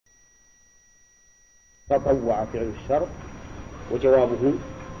تطوع فعل الشرط وجوابه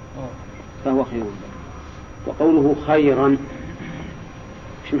فهو خير له. وقوله خيرا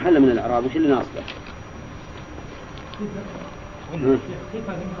مش محل من الإعراب، وش اللي ناصبه؟ كيف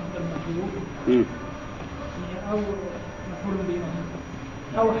هذا المفعول أو مفعول به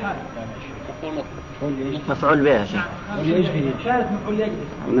أو حال مفعول به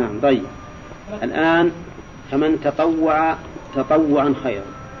نعم. طيب الآن فمن تطوع تطوعا خيرا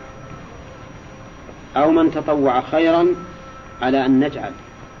أو من تطوع خيرا، على أن نجعل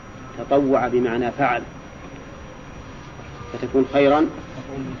تطوع بمعنى فعل فتكون خيرا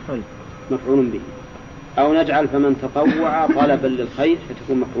مفعول به، أو نجعل فمن تطوع طلبا للخير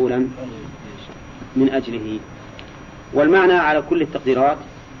فتكون مفعولا من أجله. والمعنى على كل التقديرات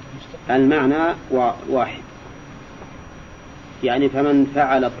المعنى واحد، يعني فمن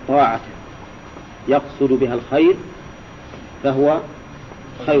فعل الطاعة يقصد بها الخير فهو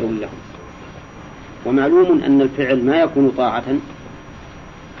خير له. ومعلوم أن الفعل ما يكون طاعة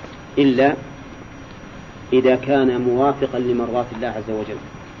إلا إذا كان موافقا لمرضات الله عز وجل،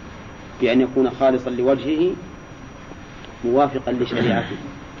 بأن يكون خالصا لوجهه موافقا لشريعته،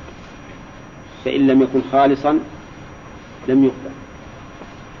 فإن لم يكن خالصا لم يقبل،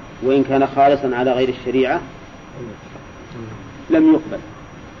 وإن كان خالصا على غير الشريعة لم يقبل،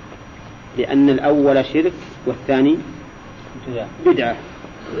 لأن الأول شرك والثاني بدعة.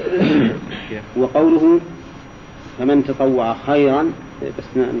 وقوله فمن تطوع خيرا بس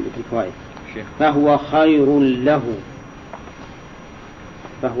في الفوائد فهو خير له،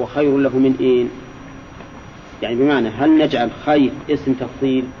 فهو خير له من إيه؟ يعني بمعنى هل نجعل خير اسم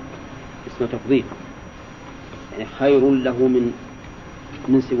تفضيل، اسم تفضيل يعني خير له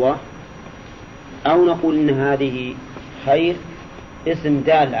من سواه، أو نقول إن هذه خير اسم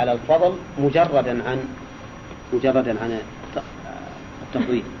دال على الفضل مجردا عن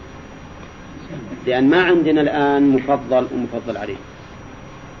التفضيل، لأن ما عندنا الآن مفضل ومفضل عليه.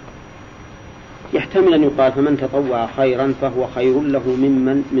 يحتمل أن يقال فمن تطوع خيرا فهو خير له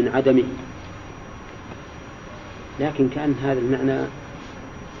من عدمه، لكن كان هذا المعنى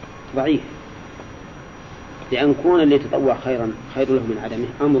ضعيف، لأن كون اللي يتطوع خيرا خير له من عدمه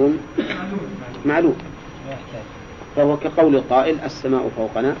أمر معلوم، فهو كقول القائل السماء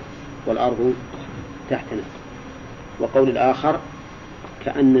فوقنا والأرض تحتنا، وقول الآخر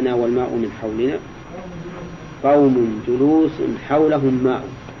كأننا والماء من حولنا قوم جلوس حولهم ماء.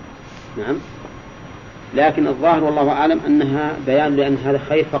 نعم، لكن الظاهر والله أعلم أنها بيان لأن هذا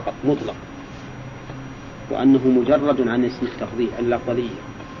خير فقط مطلق، وأنه مجرد عن اسم التفضيل اللفظية.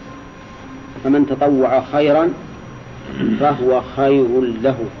 فمن تطوع خيرا فهو خير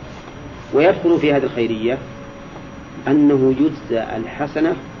له. ويدخل في هذه الخيرية أنه يجزى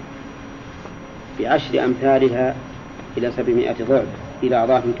الحسنة ب10 أمثالها إلى 700 ضعف إلى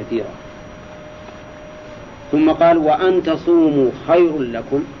أضعاف كثيرة. ثم قال وأن تصوموا خير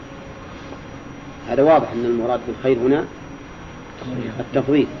لكم، هذا واضح أن المراد بالخير هنا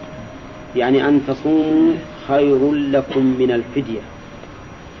التفضيل، يعني أن تصوموا خير لكم من الفدية.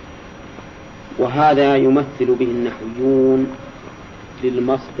 وهذا يمثل به النحويون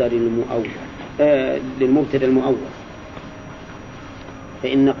للمصدر المؤول للمبتدأ المؤول،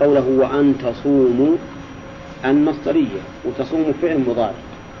 فإن قوله وأن تصوموا أن مصدرية، وتصوموا فعل مضارع،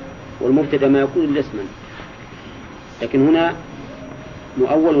 والمبتدأ ما يكون إلا اسما، لكن هنا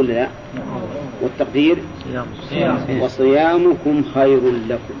مؤول ولا لا؟ والتقدير وصيامكم خير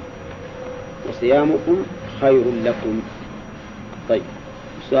لكم، وصيامكم خير لكم. طيب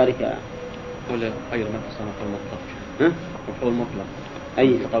سؤالك قول خير ما تصنع المطلق مفعول مطلق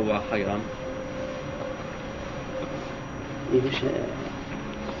أي تطوع خيرا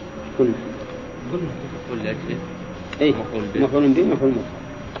قلنا أي مفعول به مفعول مطلق.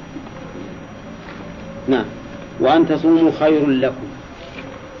 نعم. وأن تصوموا خير لكم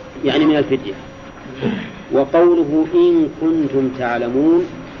يعني من الفدية. وقوله إن كنتم تعلمون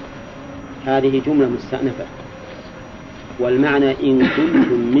هذه جملة مستأنفة، والمعنى إن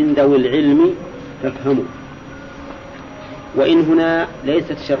كنتم من ذوي العلم فافهموا. وإن هنا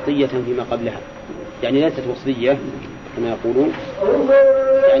ليست شرطية فيما قبلها، يعني ليست وصلية كما يقولون،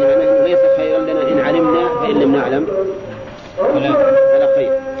 يعني معناه ليس خيرا لنا إن علمنا، فإن لم نعلم فلا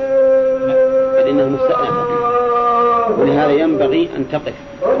خير، بل إنها مستأنفة. ولهذا ينبغي أن تقف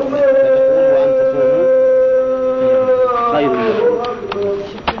فتقول وأن تصوموا خير لكم.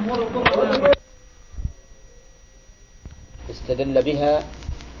 استدل بها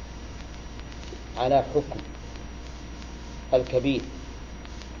على حكم الكبير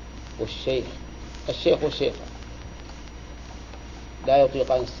والشيخ. الشيخ والشيخة لا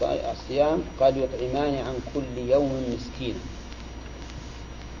يطيقان الصيام، قال يطعمان عن كل يوم مسكينا.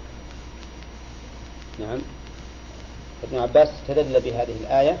 نعم. ابن عباس استدل بهذه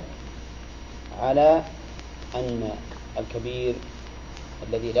الآية على أن الكبير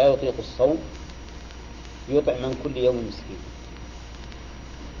الذي لا يطيق الصوم يطعم من كل يوم مسكين.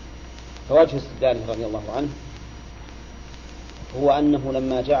 فوجه استدلاله رضي الله عنه هو أنه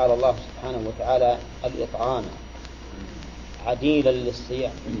لما جعل الله سبحانه وتعالى الإطعام عديلا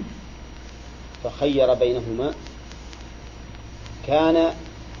للصيام فخير بينهما، كان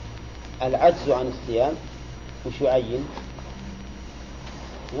العجز عن الصيام وش يعين؟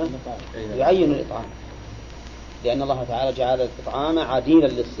 يعين الإطعام، لأن الله تعالى جعل الإطعام عديلا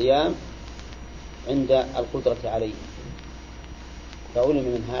للصيام عند القدرة عليه. فعلم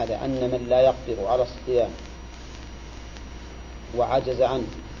من هذا أن من لا يقدر على الصيام وعجز عنه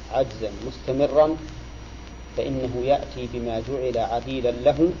عجزا مستمرا فإنه يأتي بما جعل عديلا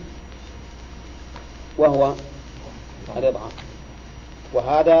له وهو الإطعام.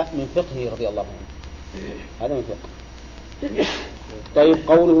 وهذا من فقهه رضي الله عنه، هذا من فقه. طيب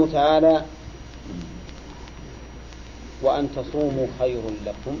قوله تعالى وأن تصوموا خير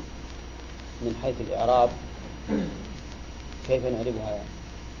لكم، من حيث الإعراب كيف نعربها يعني؟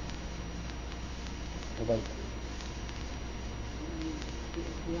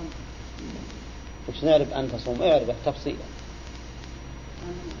 وش نعرف أن تصوم؟ اعرفه تفصيلا.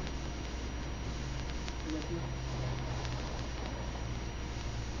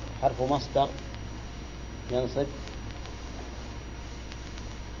 حرف مصدر ينصب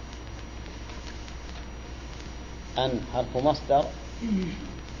أن، حرف مصدر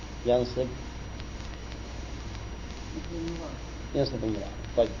ينصب المضارع.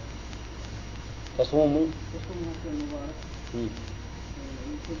 طيب تصوموا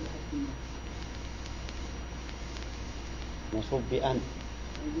منصوب بأن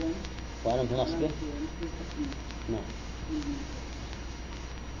وأنا في نصبه. نعم.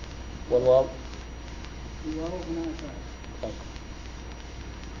 والواو طيب.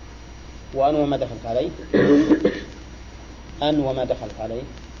 وأن وما دخلت عليه أن وما دخلت عليه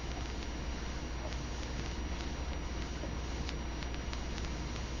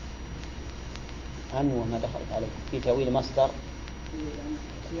أن وما دخلت عليه في تأويل مصدر،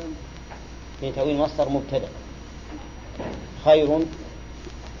 في تأويل مصدر مبتدأ خير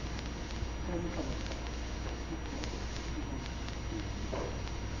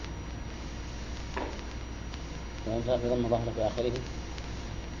في ضم ظهر في آخره.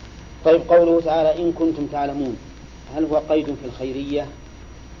 طيب قوله تعالى إن كنتم تعلمون، هل هو قيد في الخيرية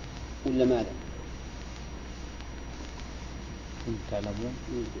ولا ماذا؟ كنتم تعلمون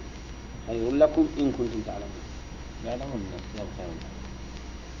خير لكم إن كنتم تعلمون. يعلمون الناس خير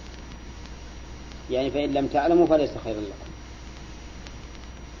يعني فإن لم تعلموا فليس خيرا لكم.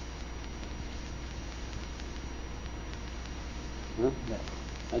 لا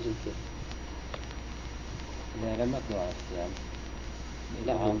أجل كيف؟ لا لم أكن على الصيام.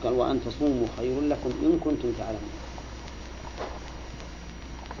 لا قال وأن تصوموا خير لكم إن كنتم تعلمون.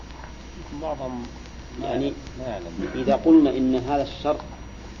 معظم يعني ما يعلم. إذا قلنا إن هذا الشرط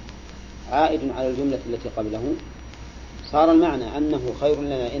عائد على الجملة التي قبله صار المعنى أنه خير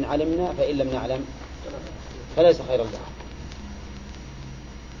لنا إن علمنا، فإن لم نعلم فليس خيرا لنا.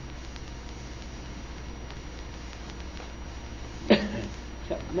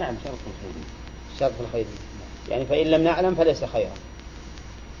 نعم شرط الخير. شرط الخير يعني فإن لم نعلم فليس خيرا.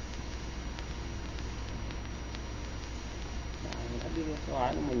 سواء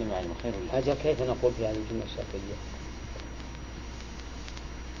علم ولا ما علم خير لنا. أجل كيف نقول في هذه الجملة الشرطية؟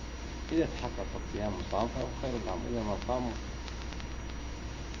 إذا تحقق الصيام وصام فهو خير لهم، إذا ما صاموا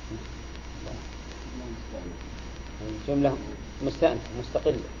الجملة مستأنفة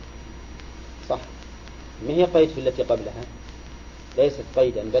مستقلة صح، ما هي قيد في التي قبلها، ليست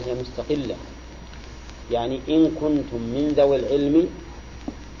قيدا بل هي مستقلة. يعني إن كنتم من ذوي العلم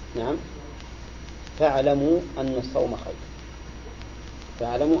نعم فاعلموا أن الصوم خير،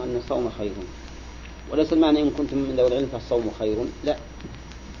 فاعلموا أن الصوم خير، وليس المعنى إن كنتم من ذوي العلم فالصوم خير، لا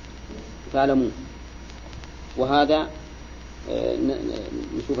فاعلموا. وهذا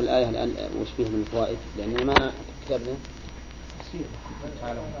نشوف الآية الآن وش فيها من فوائد، لأننا ما كتبنا تفسير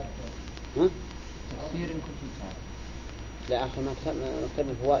ها؟ تفسير إن كنتم تعلمون. لا أخي ما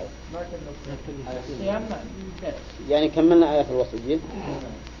كتبنا فوائد، الصيام يعني كملنا آية الوصية.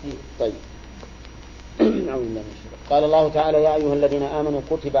 طيب نعوذ بالله من الشر. قال الله تعالى يا أيها الذين آمنوا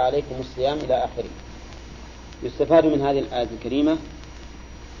كتب عليكم الصيام إلى آخره. يستفاد من هذه الآية الكريمة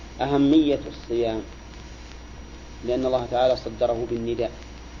أهمية الصيام، لأن الله تعالى صدره بالنداء،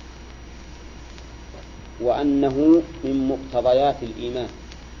 وأنه من مقتضيات الإيمان،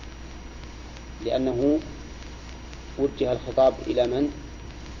 لأنه وجه الخطاب إلى من؟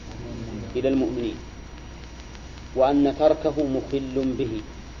 إلى المؤمنين. وأن تركه مخل به،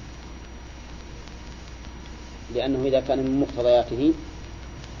 لأنه إذا كان من مقتضياته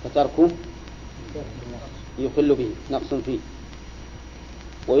فتركه يخل به، نقص فيه.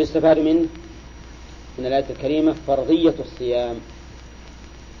 ويستفاد من الآية الكريمة فرضية الصيام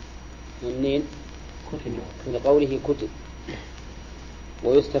منين؟ من قوله كتب.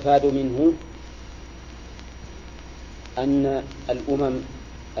 ويستفاد منه أن الأمم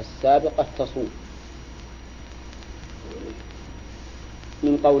السابقة تصوم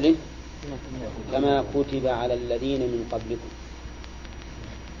من قوله كما كتب على الذين من قبلكم.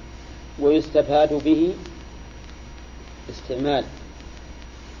 ويستفاد به استعمال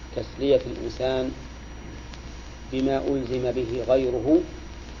تسلية الإنسان بما ألزم به غيره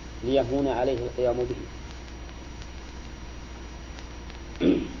ليهون عليه القيام به.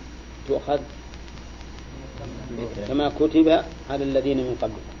 تؤخذ كما كتب على الذين من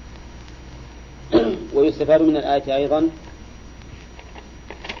قبلكم. ويستفاد من الآية أيضا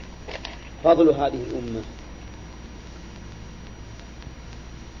فضل هذه الأمة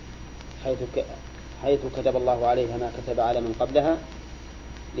حيث كتب الله عليها ما كتب على من قبلها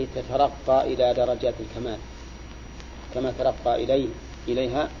لتترقى إلى درجات الكمال كما ترقى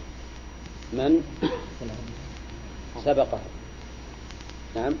إليها من سبقه.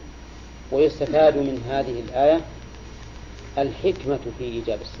 نعم. ويستفاد من هذه الآية الحكمة في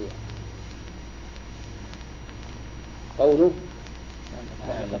إيجاب الصيام، قوله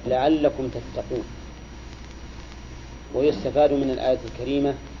لعلكم تتقون. ويستفاد من الآية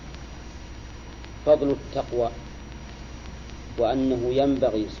الكريمة فضل التقوى، وأنه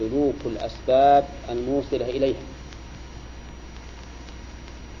ينبغي سلوك الأسباب الموصلة إليها،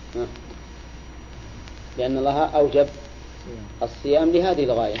 لأن الله أوجب الصيام لهذه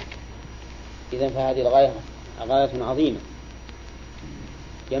الغاية. إذن فهذه الغاية غاية عظيمة،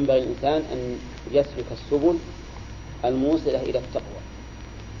 ينبغي الإنسان أن يسلك السبل الموصلة إلى التقوى.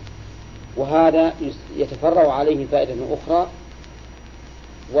 وهذا يتفرع عليه فائدة أخرى،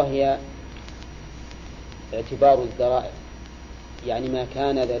 وهي اعتبار الذرائع، يعني ما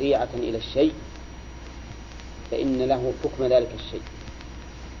كان ذريعة إلى الشيء فإن له حكم ذلك الشيء.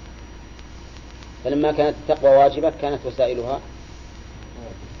 فلما كانت التقوى واجبة كانت وسائلها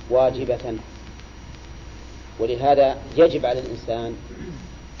واجبة، ولهذا يجب على الإنسان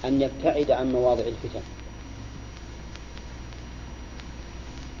أن يبتعد عن مواضع الفتن،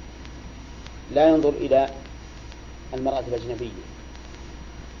 لا ينظر إلى المرأة الأجنبية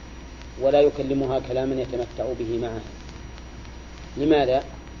ولا يكلمها كلاما يتمتع به معها. لماذا؟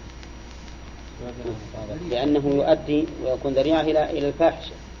 لأنه يؤدي ويكون ذريعة إلى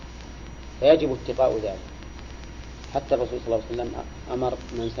الفاحشة، فيجب اتقاء ذلك. حتى الرسول صلى الله عليه وسلم أمر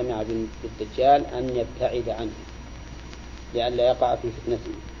من سمع بالدجال أن يبتعد عنه لئلا يقع في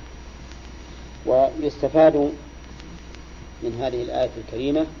فتنته. ويستفاد من هذه الآية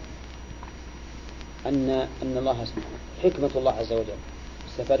الكريمة أن الله سبحانه حكمة الله عز وجل،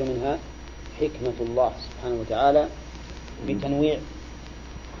 يستفاد منها حكمة الله سبحانه وتعالى بتنويع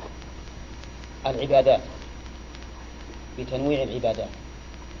العبادات،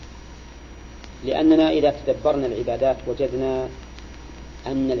 لأننا إذا تدبرنا العبادات وجدنا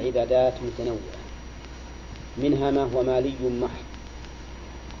أن العبادات متنوعة، منها ما هو مالي محض،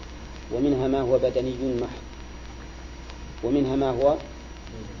 ومنها ما هو بدني محض، ومنها ما هو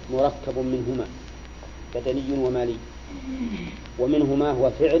مركب منهما بدني ومالي، ومنه ما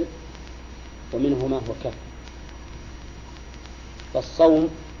هو فعل، ومنه ما هو كف. فالصوم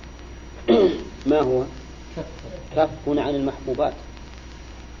ما هو كف عن المحبوبات،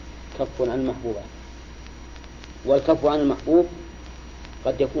 والكف عن المحبوب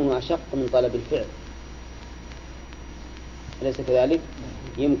قد يكون أشق من طلب الفعل، أليس كذلك؟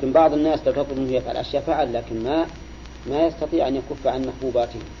 يمكن بعض الناس لو تطلب منه يفعل أشياء فعل، لكن ما يستطيع أن يكف عن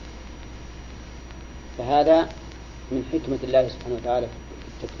محبوباته. فهذا من حكمة الله سبحانه وتعالى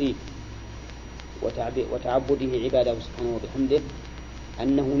في التكليف وتعبده عباده سبحانه وبحمده،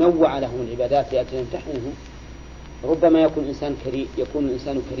 أنه نوع لهم العبادات لأجل يمتحنهم. ربما يكون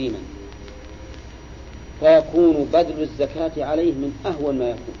الإنسان كريما فيكون بذل الزكاة عليه من أهون ما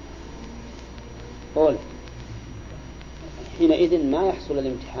يكون، قول حينئذ ما يحصل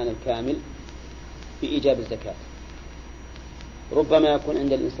الامتحان الكامل بإيجاب الزكاة. ربما يكون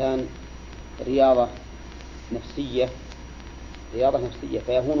عند الإنسان رياضة نفسية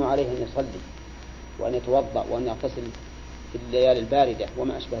فيهون عليه أن يصلي وأن يتوضأ وأن يغتسل في الليالي الباردة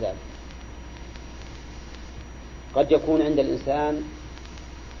وما أشبه ذلك. قد يكون عند الإنسان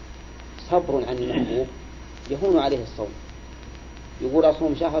صبر عن المحبوب يهون عليه الصوم، يقول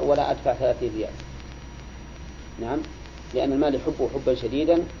أصوم شهر ولا أدفع 30 ريال. نعم، لأن المال يحبه حبا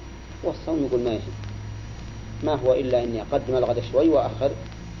شديدا والصوم يقول ما يجب. ما هو إلا أني أقدم الغد شوي وأخر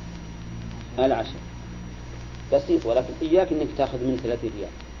العشاء، بسيط. ولكن إياك أنك تأخذ من 30 ريال،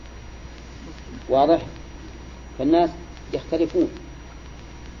 واضح؟ فالناس يختلفون،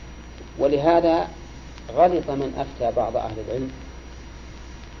 ولهذا غلط من أفتى بعض أهل العلم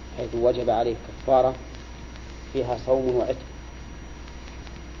حيث وجب عليه كفارة فيها صوم وعتق،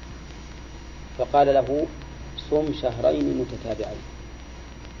 فقال له صم شهرين متتابعين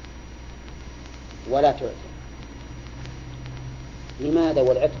ولا تعتق. لماذا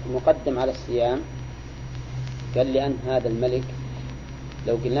والعتق مقدم على الصيام؟ قال لأن هذا الملك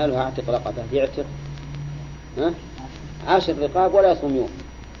لو قلنا له اعتق رقبة يعتق 10 رقاب ولا يصوم يوم،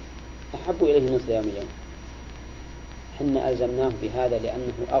 أحب إليه من صيام يوم. حنا ألزمناه بهذا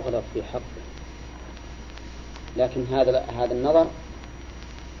لأنه أغلط في حقه، لكن هذا النظر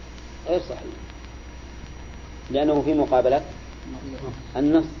غير صحيح، لأنه في مقابلة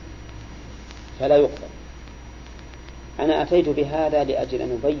النص فلا يقبل. أنا أتيت بهذا لأجل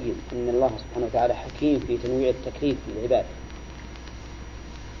أن أبين أن الله سبحانه وتعالى حكيم في تنويع التكليف في العبادة.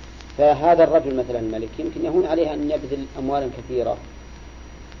 فهذا الرجل مثلا الملك يمكن يهون عليه أن يبذل أموالا كثيرة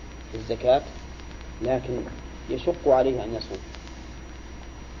في الزكاة، لكن يشق عليه أن يصوم،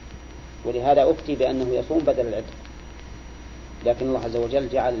 ولهذا أفتي بأنه يصوم بدل العتق. لكن الله عز وجل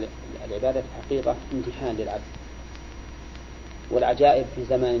جعل العبادة حقيقة امتحان للعبد. والعجائب في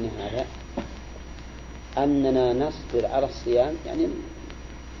زماننا هذا أننا نصبر على الصيام، يعني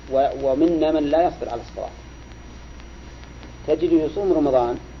ومنا من لا يصبر على الصلاة. تجد يصوم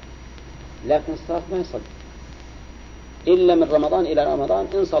رمضان لكن الصلاة ما يصلي إلا من رمضان إلى رمضان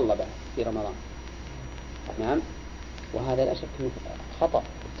إن صلى بعد في رمضان. نعم، وهذا لا شك خطأ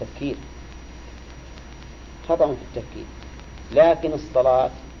في التفكير، خطأ في التفكير. لكن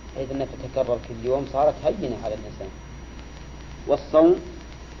الصلاة حيث أنها تتكرر كل يوم صارت هينة على الإنسان. والصوم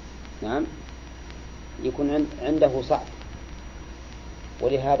نعم يكون عنده صعب،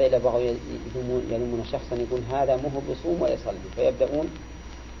 ولهذا إذا بغوا يلمون شخصا يقول هذا مو بصوم ويصلي، فيبدأون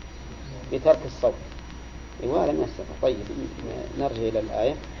بترك الصوم. وهذا من السفر. طيب نرجع إلى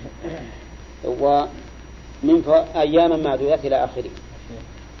الآية. ومن أياما معدودات إلى آخره.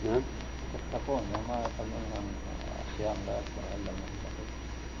 نعم. تقول ما يقولون صيام لا يكفر إلا من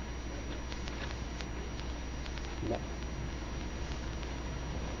لا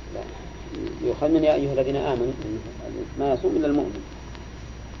لا يخل من يا أيها الذين آمنوا ما يصوم إلا المؤمن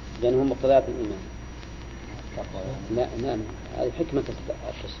لأنهم مقتضيات الإيمان. لا هذه حكمة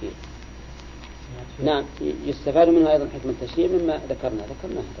التشريع. نعم يستفاد منها أيضا حكمة التشريع مما ذكرناها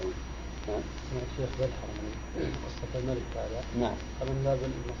طبعا. نعم. سمعت الشيخ بالحرم قصة الملك هذا. نعم. قالوا لا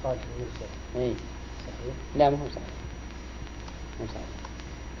بالمصالح المرسلة. أي. صحيح؟ لا ما هو صحيح. مو صحيح.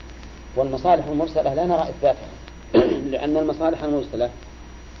 والمصالح المرسلة لا نرى إثباتها لأن المصالح المرسلة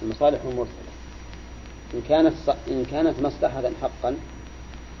إن كانت مصلحة حقا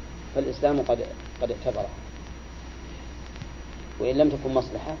فالإسلام قد اعتبرها، وإن لم تكن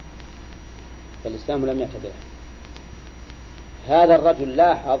مصلحة فالإسلام لم يعتبرها. هذا الرجل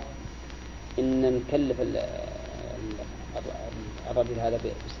لاحظ إن نكلف الرجل هذا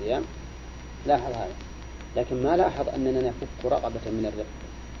بالصيام، لاحظ هذا، لكن ما لاحظ أننا نفك رقبة من الرق.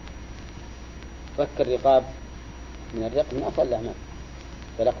 فك الرقاب من الرق من أفضل الأعمال.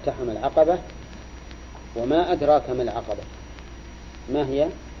 فلاقتحم العقبة وما أدراك ما العقبة، ما هي؟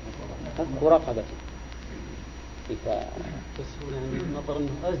 فك رقبة. بس يعني نظر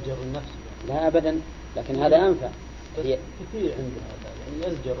أنه أزجر النفس. لا أبدا، لكن هذا أنفع. كثير عنده هذا يعني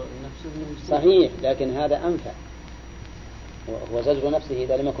أزجر النفس. صحيح، لكن هذا أنفع. وزجر نفسه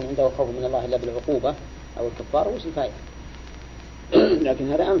إذا لم يكن عنده خوف من الله إلا بالعقوبة أو الكفار وش الفائدة؟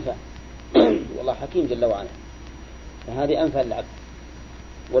 لكن هذا أنفع. والله حكيم جل وعلا، فهذه أنفع للعبد.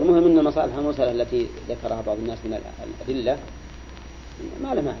 والمهم أن المصالح المرسلة التي ذكرها بعض الناس من الأدلة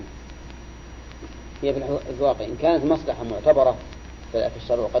ما لها معنى. هي في الواقع إن كانت مصلحة معتبرة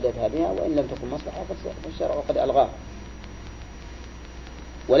فالشرع قد أتى بها، وإن لم تكن مصلحة فالشرع قد ألغاها.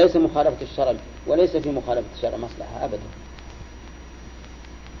 وليس في مخالفة الشرع مصلحة أبدا.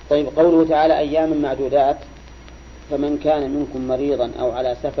 طيب قوله تعالى أيام معدودات، فمن كان منكم مريضا أو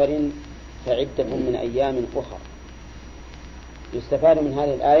على سفر فعدة من أيام أخر. يستفاد من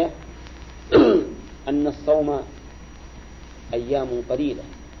هذه الآية أن الصوم أيام قليلة،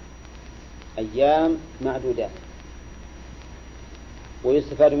 أيام معدودات.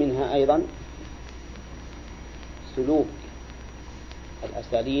 ويستفاد منها أيضا سلوك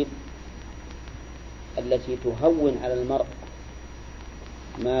الأساليب التي تهون على المرء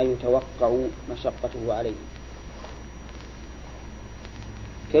ما يتوقع مشقته عليه.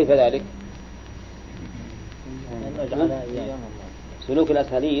 كيف ذلك؟ سلوك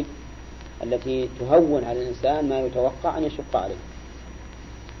الأساليب التي تهون على الإنسان ما يتوقع أن يشق عليه.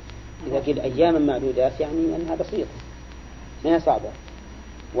 إذا كانت أياما معدودات يعني أنها بسيطة ما هي صعبة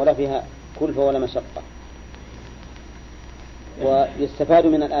ولا فيها كلفة ولا مشقة. ويستفاد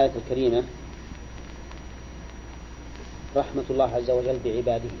من الآية الكريمة رحمة الله عز وجل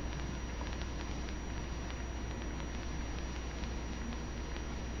بعباده.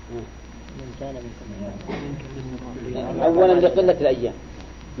 أولا لقلة الأيام،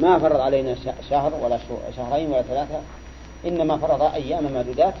 ما فرض علينا شهر ولا شهرين ولا ثلاثة، إنما فرض أيام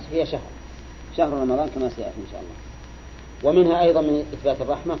معدودات هي شهر رمضان كما سيأتي إن شاء الله. ومنها أيضا من إثبات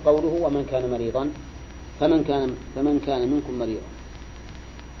الرحمة قوله ومن كان مريضا فمن كان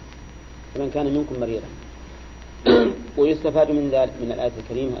منكم مريضا. ويستفاد من ذلك من الآية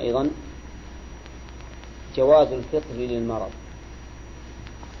الكريمة أيضا جواز الفطر للمرض،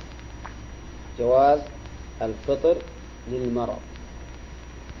 جواز الفطر للمرض.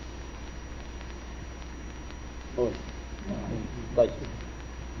 طيب،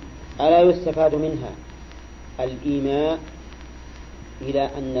 ألا يستفاد منها الإيماء إلى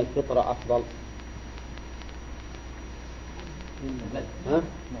أن الفطر أفضل؟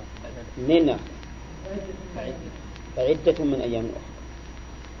 منها فعدة من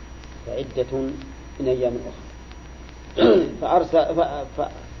أيام أخرى.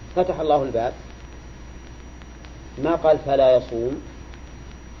 ففتح الله الباب، ما قال فلا يصوم،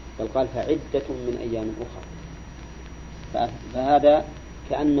 بل قال فعدة من أيام أخرى. فهذا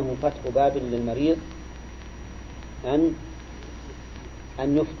كأنه فتح باب للمريض أن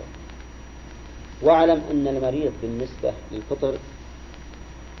يفطر. واعلم أن المريض بالنسبة للفطر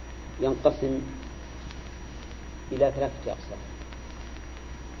ينقسم إلى 3 أقسام.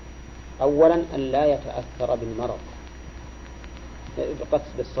 أولا أن لا يتأثر بالمرض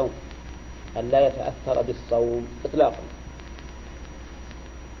بالصوم، أن لا يتأثر بالصوم إطلاقا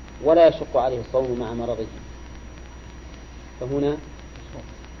ولا يشق عليه الصوم مع مرضه، فهنا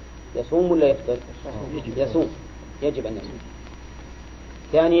يصوم ولا يفطر؟ يصوم، يجب أن يصوم.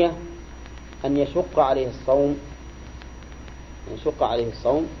 ثانية أن يشق عليه الصوم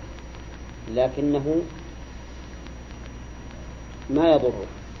لكنه ما يضره،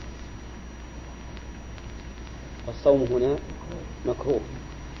 الصوم هنا مكروه،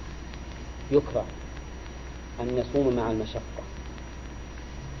 يكره أن يصوم مع المشقة،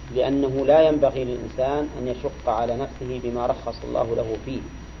 لأنه لا ينبغي للإنسان أن يشق على نفسه بما رخص الله له فيه،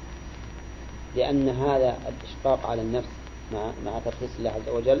 لأن هذا الإشقاق على النفس مع ترخيص الله عز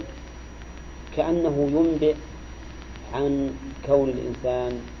وجل كأنه ينبئ عن كون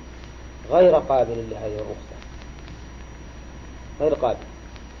الإنسان غير قابل لهذه الرخصة، غير قابل.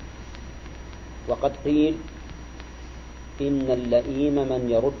 وقد قيل إن اللئيم من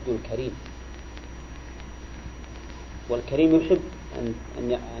يرد الكريم، والكريم يحب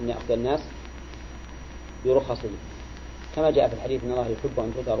أن يأخذ الناس برخصه، كما جاء في الحديث إن الله يحب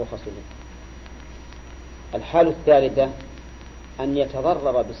أن تؤتى رخصه. الحالة الثالثة أن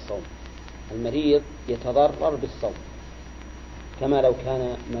يتضرر بالصوم، المريض يتضرر بالصوم كما لو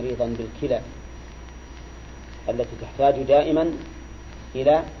كان مريضا بالكلى التي تحتاج دائما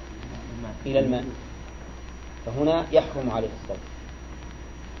إلى الماء، فهنا يحرم عليه الصوم،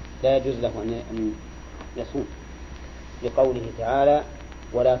 لا يجوز له أن يصوم، لقوله تعالى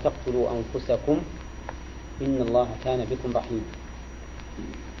ولا تقتلوا أنفسكم إن الله كان بكم رحيما.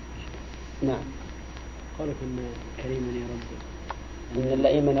 نعم. قالك إن كريما يرد، إن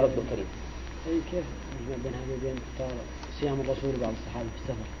اللئيم من يرد الكريم. أي كيف نجمع بين هذا وبين صيام الرسول بعض الصحابة في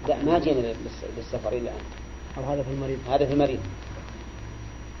السفر؟ لا، ما جينا للسفر إلا الآن. أو هذا في المريض؟ هذا في المريض.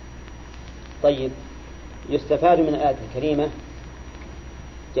 طيب، يستفاد من الآية الكريمة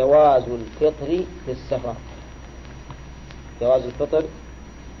جواز الفطر في السفر، جواز الفطر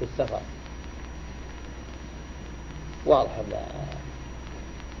في السفر، واضح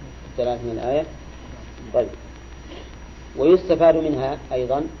الثلاث من الآية. طيب، ويستفاد منها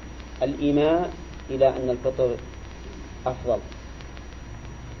أيضا الإيماء إلى أن الفطر أفضل،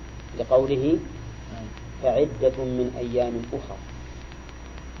 لقوله فعدة من أيام أخرى،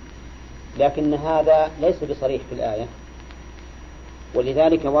 لكن هذا ليس بصريح في الآية،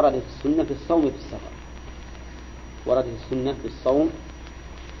 ولذلك وردت السنة في الصوم في السفر، وردت السنة في الصوم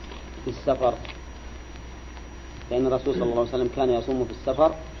في السفر، لأن الرسول صلى الله عليه وسلم كان يصوم في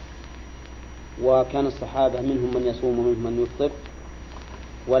السفر، وكان الصحابة منهم من يصوم ومنهم من يفطر،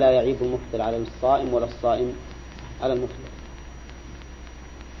 ولا يعيب المفطر على الصائم ولا الصائم على المفطر.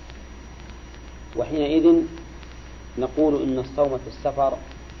 وحينئذ نقول إن الصوم في السفر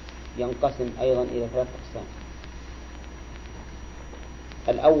ينقسم أيضا إلى 3 أقسام.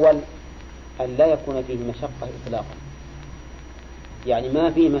 الأول أن لا يكون فيه مشقة إطلاقا، يعني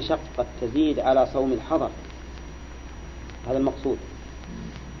ما في مشقة تزيد على صوم الحضر، هذا المقصود.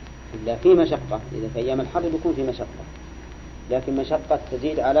 إلا في مشقة، إذا في أيام الحر يكون في مشقة، لكن مشقة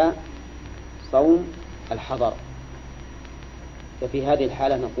تزيد على صوم الحضر. ففي هذه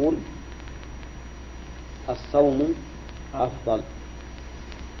الحالة نقول الصوم أفضل،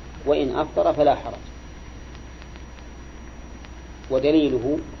 وإن أفطر فلا حرج.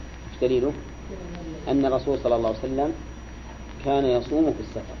 ودليله أن الرسول صلى الله عليه وسلم كان يصوم في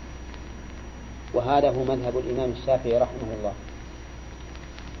السفر، وهذا هو مذهب الإمام الشافعي رحمه الله.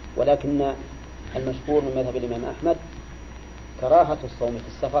 ولكن المشهور من مذهب الإمام أحمد كراهة الصوم في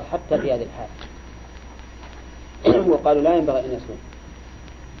السفر حتى في هذه الحال، وقالوا لا ينبغي أن يصوم،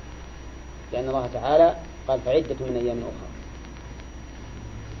 لأن الله تعالى قال فعدة من أيام أخرى.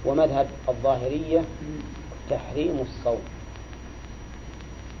 ومذهب الظاهرية تحريم الصوم،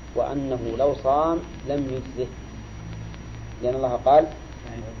 وأنه لو صام لم يجزه، لأن الله قال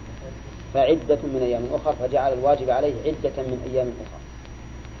فعدة من أيام أخرى، فجعل الواجب عليه عدة من أيام أخرى.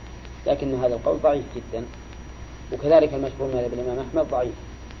 لكن هذا القول ضعيف جدا، وكذلك المشهور من مذهب الإمام أحمد ضعيف.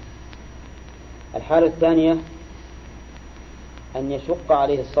 الحالة الثانية أن يشق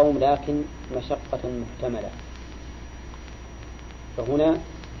عليه الصوم لكن مشقة محتملة، فهنا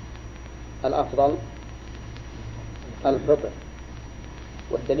الأفضل الفطر.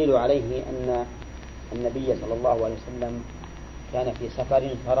 والدليل عليه أن النبي صلى الله عليه وسلم كان في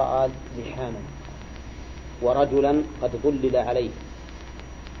سفر فرأى زحاما ورجلا قد ظلل عليه،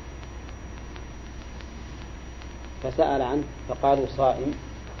 فسأل عنه فقالوا صائم،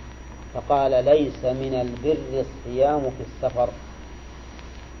 فقال ليس من البر الصيام في السفر،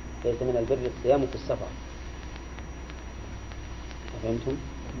 ليس من البر الصيام في السفر. فهمتم؟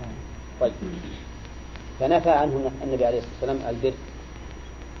 طيب، فنفى عنه النبي عليه الصلاة والسلام البر.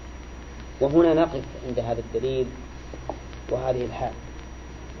 وهنا نقف عند هذا الدليل وهذه الحال.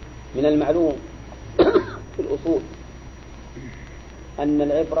 من المعلوم في الأصول أن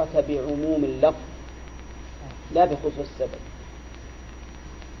العبرة بعموم اللفظ لا بخصوص السبب،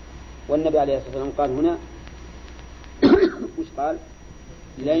 والنبي عليه الصلاة والسلام قال هنا وش قال؟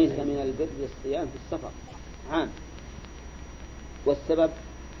 ليس من البر الصيام في السفر، عام، والسبب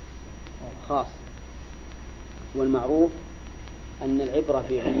خاص. والمعروف أن العبرة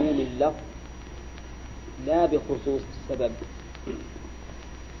بعموم اللفظ لا بخصوص السبب.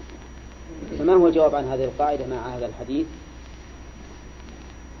 فما هو الجواب عن هذه القاعدة مع هذا الحديث؟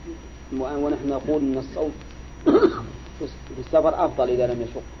 ونحن نقول أن الصوم في السفر أفضل إذا لم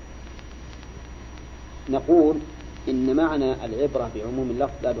يشق. نقول إن معنى العبرة بعموم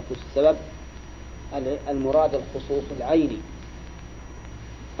اللفظ لا بخصوص السبب المراد الخصوص العيني،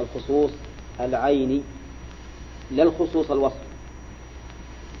 الخصوص العيني لا الخصوص الوصفي.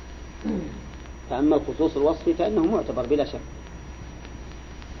 فأما الخصوص الوصفي فإنه معتبر بلا شك.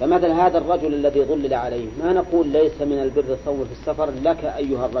 فمثل هذا الرجل الذي ظلل عليه ما نقول ليس من البر الصوم في السفر لك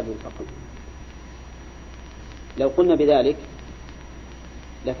أيها الرجل فقط. لو قلنا بذلك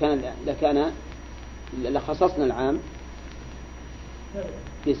لخصصنا العام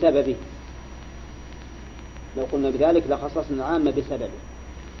بسببه، لو قلنا بذلك لخصصنا العام بسببه.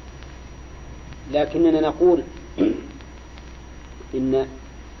 لكننا نقول إن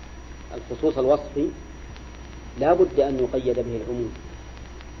الخصوص الوصفي لا بد أن يقيد به العموم،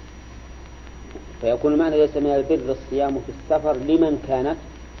 فيكون المعنى ليس من البر الصيام في السفر لمن كانت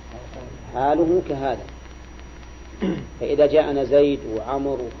حاله كهذا. فإذا جاءنا زيد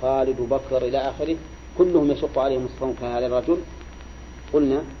وعمر وخالد وبكر إلى آخره كلهم يشق عليهم الصوم كهذا الرجل،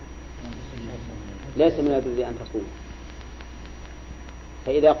 قلنا ليس من البر أن تصوم.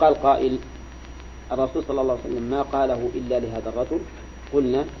 فإذا قال قائل الرسول صلى الله عليه وسلم ما قاله إلا لهذا الرجل،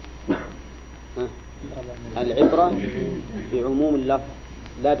 قلنا العبرة بعموم اللفظ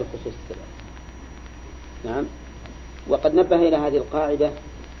لا بخصوص السبب. نعم. وقد نبه إلى هذه القاعدة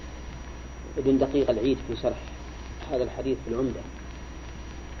ابن دقيق العيد في شرح هذا الحديث في العمدة،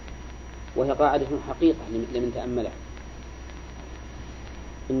 وهي قاعدة حقيقة لمن تأملها،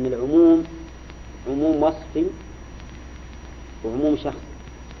 إن العموم عموم وصفي وعموم شخصي.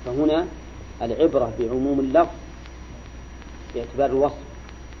 فهنا العبرة بعموم اللفظ باعتبار الوصف،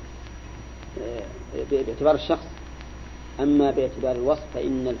 باعتبار الشخص. أما باعتبار الوصف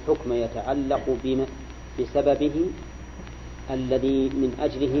فإن الحكم يتعلق بسببه الذي من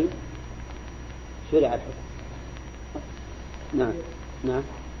أجله شرع الحكم. نعم. نعم.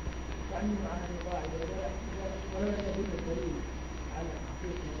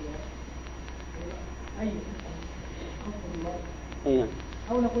 أي نعم.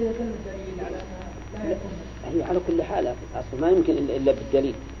 أو نقول يدل الدليل على أنها لا يكون. هي على كل حال أصلا ما يمكن إلا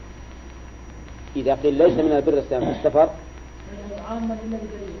بالدليل. إذا قيل ليس من البر الصيام في السفر عاما إلا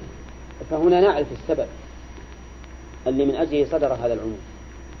بدليل. فهنا نعرف السبب اللي من أجله صدر هذا العموم،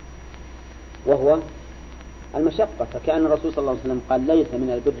 وهو المشقة. فكأن الرسول صلى الله عليه وسلم قال ليس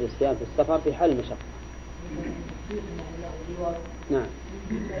من البر الصيام في السفر في حال المشقة. نعم.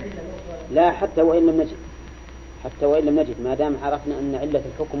 لا، حتى وإن لم نجد ما دام عرفنا أن علة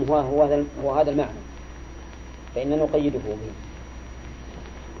الحكم هو هذا المعنى فإننا نقيده به.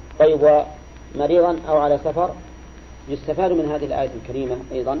 طيب، مريضا أو على سفر. يستفاد من هذه الآية الكريمة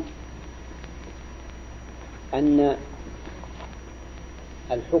أيضا أن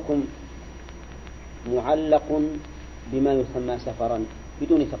الحكم معلق بما يسمى سفرا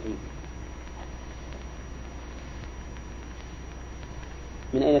بدون تقييد.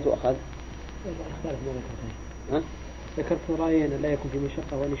 من أين تؤخذ؟ ذكرت رأيين: لا يكون في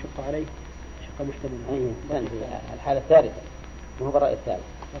مشقة وأن يشق عليه شقة مشتملة. الحالة الثالثة، وهو الرأي الثالث.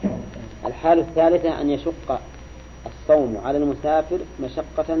 الحالة الثالثة أن يشق الصوم على المسافر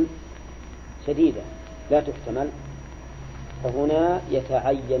مشقة شديدة لا تحتمل، فهنا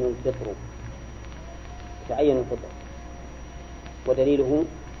يتعين الفطر. ودليله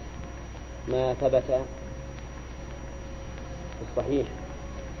ما ثبت في الصحيح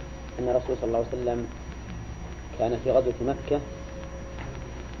أن الرسول صلى الله عليه وسلم كان في غزوة مكة،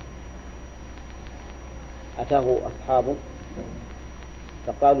 أتاه أصحابه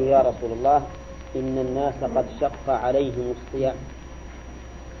فقالوا: يا رسول الله، إن الناس قد شق عليهم الصيام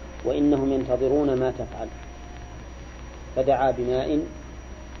وإنهم ينتظرون ما تفعل. فدعا بماء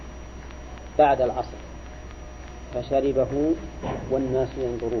بعد العصر فشربه والناس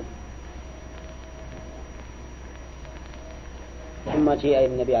ينظرون. ثم جاء إلى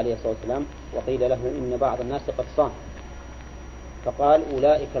النبي عليه الصلاة والسلام وقيل له إن بعض الناس قد صام، فقال: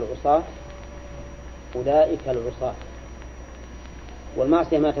 أولئك العصاة.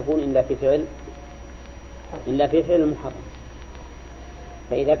 والمعصية ما تكون إلا في فعل المحرم.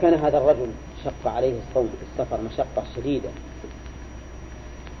 فإذا كان هذا الرجل شق عليه الصوم في السفر مشقة شديدة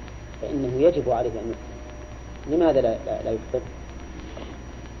فإنه يجب عليه أن يفطر. لماذا لا يفطر؟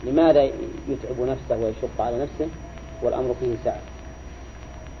 لماذا يتعب نفسه ويشق على نفسه والأمر فيه سعة؟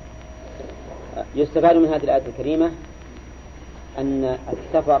 يستفاد من هذه الآية الكريمة أن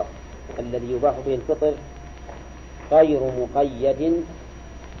السفر الذي يباح به الفطر غير مقيد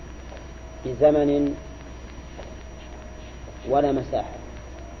بزمن ولا مساحة.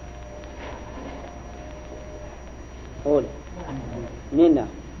 قول من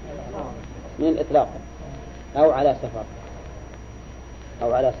الإطلاق أو على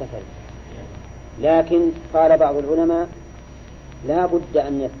سفر. لكن قال بعض العلماء: لا بد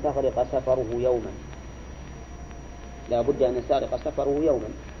أن يستغرق سفره يوما،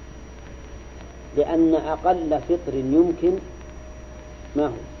 لأن أقل فطر يمكن ما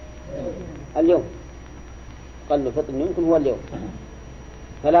هو اليوم. أقل فطر يمكن هو اليوم،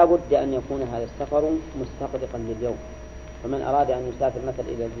 فلا بد أن يكون هذا السفر مستغرقا لليوم. فمن أراد أن يسافر مثلا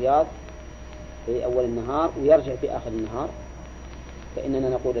إلى الرياض في أول النهار ويرجع في آخر النهار فإننا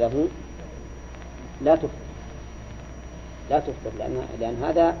نقول له لا تفطر لأن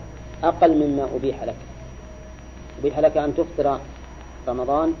هذا أقل مما أبيح لك أن تفطر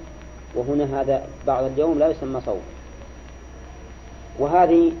رمضان، وهنا هذا بعض اليوم لا يسمى صوم.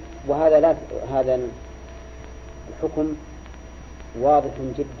 هذا الحكم واضح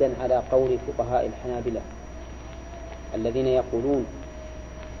جدا على قول فقهاء الحنابلة الذين يقولون: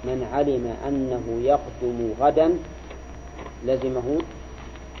 من علم أنه يقدم غدا لزمه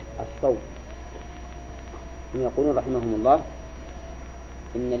الصوم. هم يقولون رحمهم الله: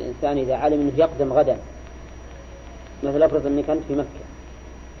 إن الإنسان إذا علم أنه يقدم غدا، مثل أفرض أنك أنت في مكة،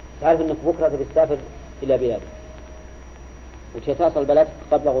 تعرف أنك بكرة تسافر إلى بلادك وتصل بلدك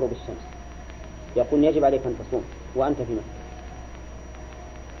قبل غروب الشمس، يقول يجب عليك أن تصوم وأنت في مكة،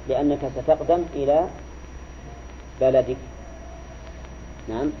 لأنك ستقدم إلى بلدك.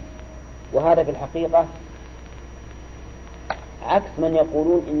 نعم. وهذا في الحقيقة عكس من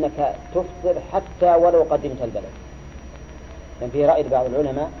يقولون إنك تفطر حتى ولو قدمت البلد. كان في رأي بعض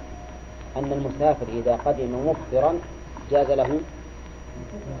العلماء أن المسافر إذا قدم مفطرا جاز له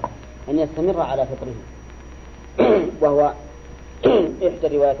أن يستمر على فطره، وهو إحدى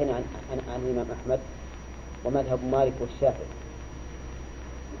الروايتين عن الإمام أحمد ومذهب مالك والشافعي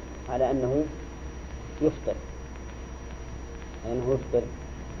على أنه يفطر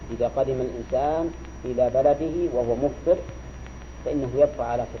إذا قدم الإنسان إلى بلده وهو مفطر فإنه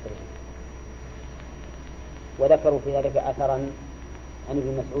يبقى على فطره. وذكروا في ذلك أثرا عن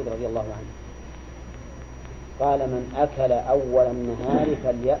ابن مسعود رضي الله عنه قال: من أكل أول النهار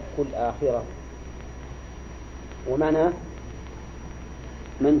فليأكل آخره. ومعنى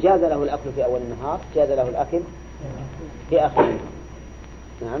من جاز له الأكل في أول النهار جاز له الأكل في آخر النهار.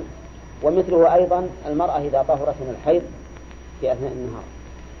 نعم. ومثله أيضا المرأة إذا طهرت من الحيض في أثناء النهار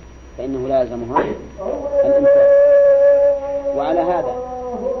فإنه لا يلزمها الإمساك. وعلى هذا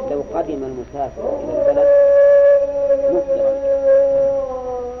لو قدم المسافر إلى البلد مفطرا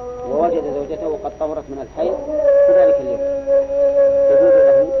ووجد زوجته قد طهرت من الحيض في ذلك اليوم يجوز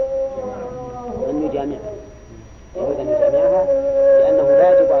له أن يجامعها لأنه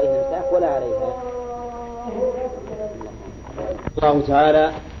لا يجب عليه الإمساك ولا عليها. الله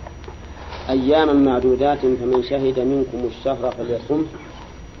تعالى أياما معدودات فمن شهد منكم الشهر فليصم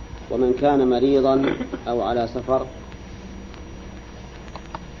ومن كان مريضا أو على سفر.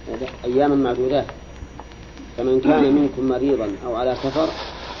 أياما معدودات فمن كان منكم مريضا أو على سفر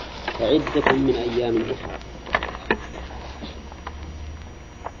فعدة من أيام أخرى.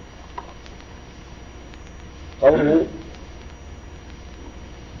 قوله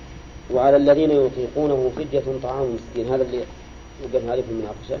وعلى الذين يطيقونه فدية طعام مسكين هذا اللي وقفنا عليه في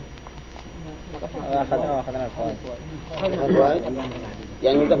المناقشة. أخذنا الفوائد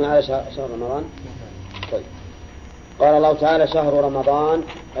يعني وقفنا على شهر رمضان. طيب. قال الله تعالى شهر رمضان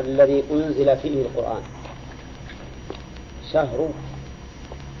الذي أنزل فيه القرآن.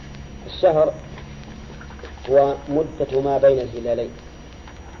 الشهر هو مدة ما بين الهلالين.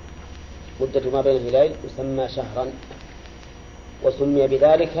 مدة ما بين الهلالين يسمى شهرا وسمي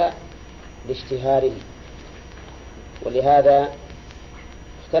بذلك لاشتهاره. ولهذا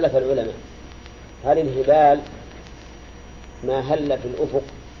اختلف العلماء هل الهلال ما هل في الأفق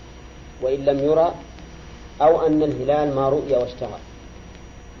وإن لم يرى أو أن الهلال ما رؤي واشتهر.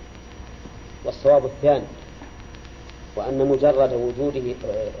 والصواب الثاني وأن مجرد وجوده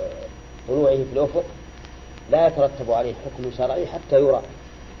طلوعه في الأفق لا يترتب عليه حكم شرعي حتى يرى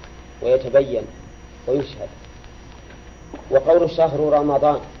ويتبين ويشهد. وقول شهر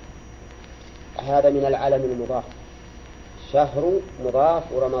رمضان هذا من العلم المضاف. شهر مضاف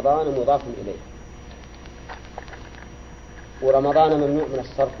ورمضان مضاف إليه. ورمضان ممنوع من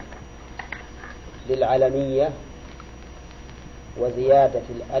الصرف للعلمية وزيادة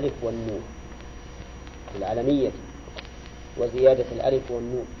الألف والنون. العلمية وزيادة الألف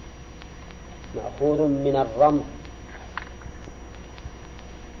والنون مأخوذ من الرمض.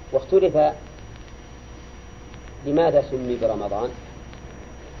 واختلف لماذا سمي برمضان.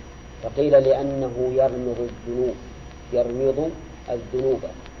 فقيل لأنه يرمض الذنوب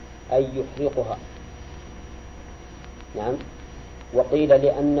أي يحرقها. نعم. وقيل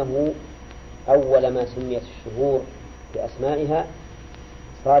لأنه أول ما سميت الشهور بأسمائها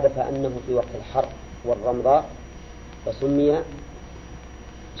صادف أنه في وقت الحر والرمضاء فسمي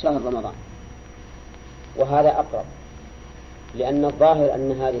شهر رمضان. وهذا أقرب لأن الظاهر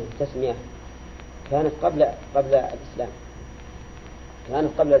أن هذه التسمية كانت قبل الإسلام.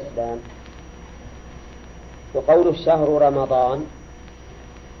 وقول الشهر رمضان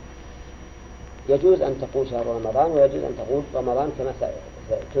يجوز أن تقول شهر رمضان ويجوز أن تقول رمضان كما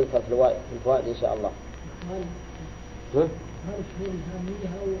ستذكر في الفوائد إن شاء الله. هل الشهور الهامية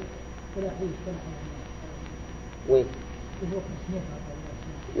أو صلاحية وين؟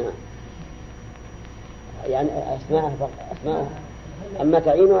 نعم. يعني أسماء أما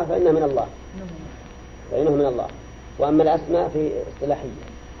تعينها فإنها من الله وأما الأسماء في اصطلاحية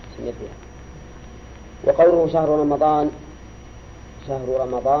سميت بها. وقوله شهر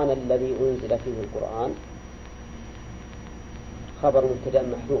رمضان الذي أنزل فيه القرآن خبر مبتدأ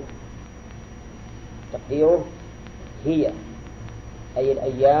محذوف تقديره هي أي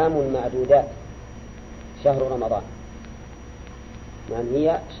الأيام المعدودات شهر رمضان. يعني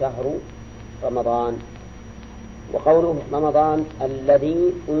هي شهر رمضان. وقوله رمضان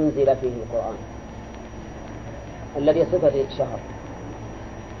الذي أنزل فيه القرآن الذي صفة للشهر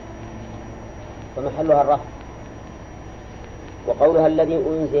فمحلها الرفع. وقولها الذي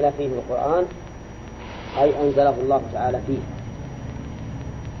أنزل فيه القرآن أي أنزله الله تعالى فيه.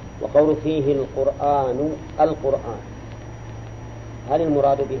 وقول فيه القرآن هل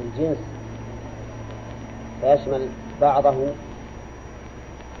المراد به الجنس فيشمل بعضه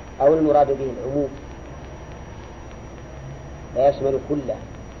أو المراد به العموم فيشمل كله.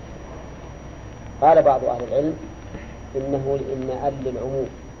 قال بعض أهل العلم إنه للعموم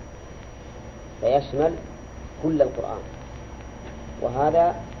فيشمل كل القرآن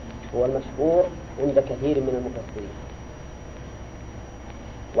وهذا هو المشهور عند كثير من المفسرين.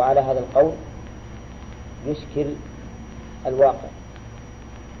 وعلى هذا القول يشكل الواقع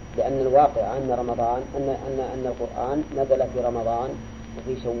لأن الواقع أن رمضان أن القرآن نزل في رمضان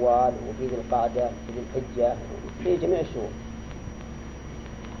وفي شوال وفي ذي القعدة وفي ذي الحجة وفي جميع الشهور.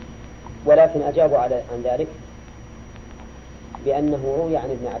 ولكن أجابوا عن ذلك بأنه روي عن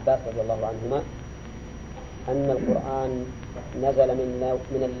ابن عباس رضي الله عنهما أن القرآن نزل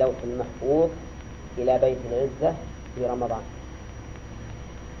من اللوح المحفوظ إلى بيت العزة في رمضان،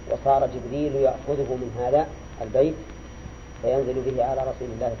 وصار جبريل يأخذه من هذا البيت فينزل به على رسول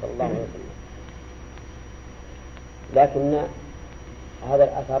الله صلى الله عليه وسلم. لكن هذا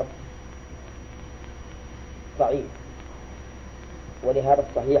الأثر ضعيف، ولهذا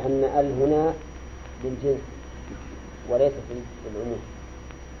الصحيح أن هنا للجنس وليس في العموم،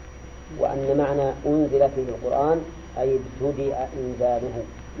 وأن معنى أنزل فيه القرآن أي ابتدأ إنزاله،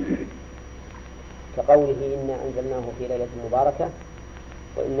 كقوله إنا أنزلناه في ليلة مباركة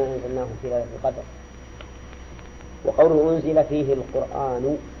وإنا أنزلناه في ليلة القدر. وقوله أنزل فيه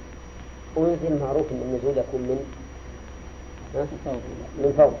القرآن، أنزل معروف أن النزول يكون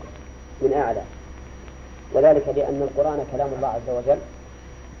من فوق من أعلى، وذلك لأن القرآن كلام الله عز وجل،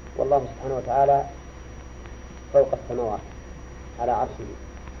 والله سبحانه وتعالى فوق السماوات على عرشه.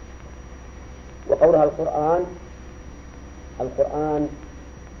 وقولها القرآن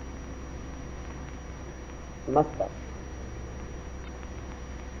مصدر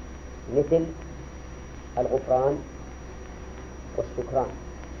مثل الغفران والشكران،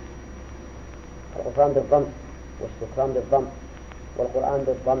 الغفران بالضم والشكران بالضم والقرآن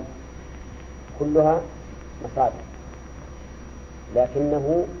بالضم، كلها مصادر،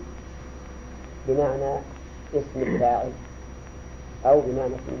 لكنه بمعنى اسم الفاعل أو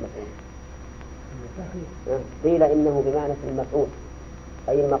بمعنى اسم المفعول. قيل إنه بمعنى اسم المفعول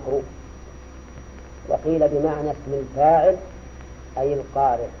أي المقروء، وقيل بمعنى اسم الفاعل أي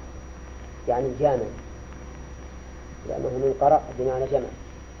القارئ يعني الجامع، لأنه من قرأ بمعنى جمع،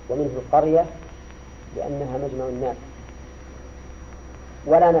 ومنه القرية لأنها مجمع الناس.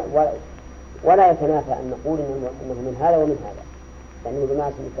 ولا يتنافى أن نقول إنه من هذا ومن هذا، لأنه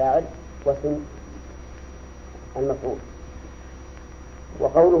بمعنى اسم الفاعل واسم المفعول.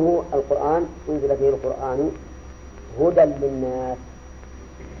 وقوله القرآن أنزل فيه القرآن هدى للناس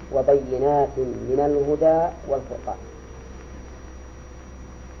وبينات من الهدى والفرقان.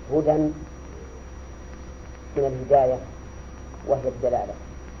 هدى من الهداية وهي الدلالة،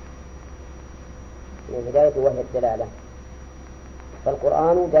 من الهداية وهي الدلالة،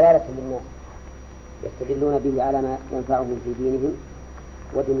 فالقرآن دلالة للناس يستدلون به على ما ينفعهم في دينهم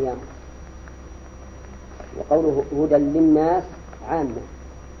ودنياهم. وقوله هدى للناس عامة،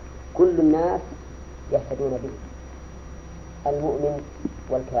 كل الناس يهتدون به، المؤمن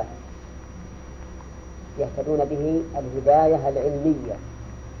والكافر يهتدون به الهداية العلمية.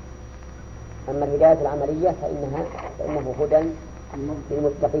 أما الهداية العملية فإنه هدى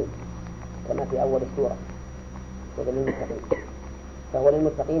للمتقين كما في أول السورة، هدى للمتقين، فهو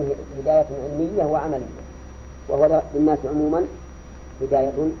للمتقين هداية علمية وعملية، وهو للناس عموما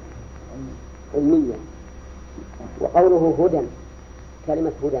هداية علمية. وقوله هدى،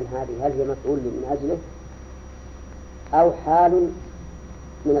 كلمة هدى هذه هل هي مفعول من أجله أو حال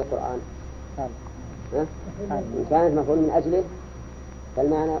من القرآن؟ إن كانت مفعول من أجله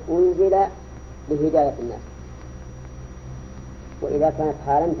فالمعنى أنزل لهداية الناس، وإذا كانت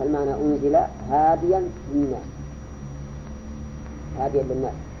حالا فالمعنى أنزل هاديا للناس، هاديا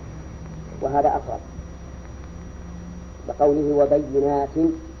للناس، وهذا أقرب لقوله وبينات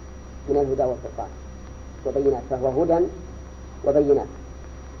من الهدى والفرقان، وبينات فهو هدى وبينات.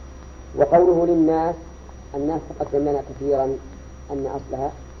 وقوله للناس، الناس تقدم لنا كثيرا أن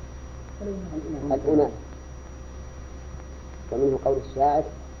أصلها الأناس، ومنه قول الشاعر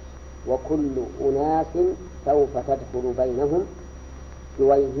وكل أناس سوف تدخل بينهم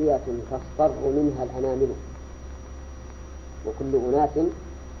جويهية تصفر منها الأنامل. وكل أناس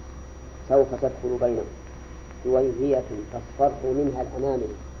سوف تدخل بينهم جويهية تصفر منها الأنامل،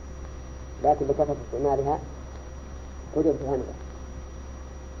 لكن بكثرة استعمالها قدر فهمها.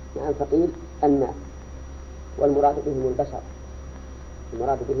 نعم، فقيل الناس، والمراد بهم البشر،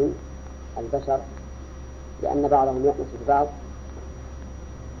 المراد بهم البشر لأن بعضهم يأنس ببعض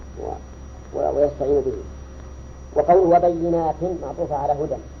ويستعين به. وقوله وبينات معطوفة على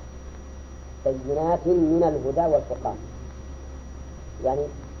هدى، بينات من الهدى والفرقان، يعني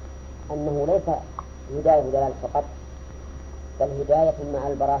أنه ليس هداية دلالة فقط، بل هداية مع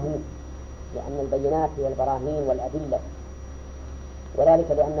البراهين، لأن البينات هي البراهين والأدلة،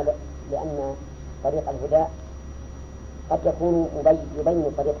 وذلك لأن طريق الهدى قد يكون يبين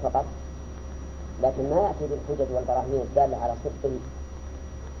الطريق فقط، لكن ما يأتي بالحجج والبراهين الدالة على صدقه.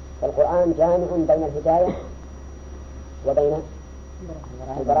 فالقرآن جامع بين الهداية وبين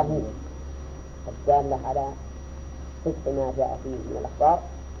البراهين الدالة على صدق ما جاء فيه من الأخبار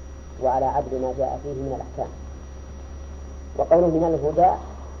وعلى عدل ما جاء فيه من الأحكام. وقوله من الهدى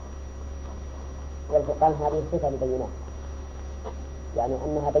والفرقان هذه صفة لبينات، يعني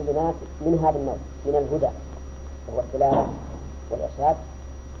أنها بينات من هذا النوع من الهدى، وهو التلاوة والإرشاد.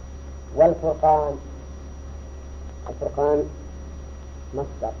 والفرقان، الفرقان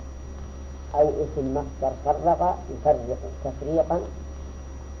مصدر أو اسم مصدر فرق يفرق تفريقا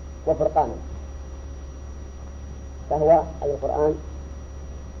وفرقانا، فهو أي القرآن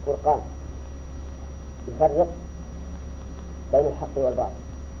فرقان يفرق بين الحق والباطل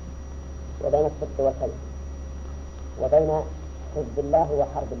وبين الصدق والكذب وبين حزب الله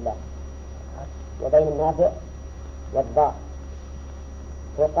وحرب الله وبين النافع والضار.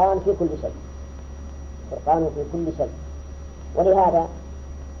 فرقان في كل شيء، فرقان في كل شيء. ولهذا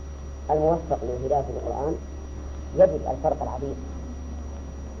الموفق لهداية القرآن يجد الفرق العظيم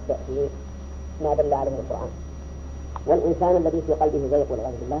في ما دل عليه القرآن. والإنسان الذي في قلبه زيغ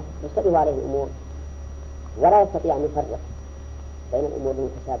والعياذ بالله يشتبه عليه الأمور ولا يستطيع أن يفرق بين الأمور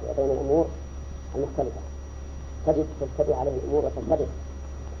المتشابهة وبين الأمور المختلفة، تجد تشتبه عليه الأمور وتختلف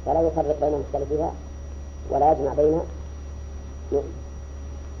فلا يفرق بين مختلفها ولا يجمع بين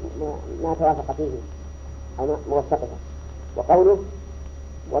ما توافق فيه أو موفقها. وقوله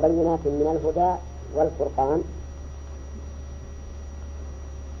وبينات من الهدى والفرقان،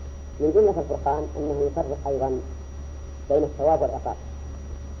 من جملة الفرقان أنه يفرق أيضا بين الثواب والعقاب.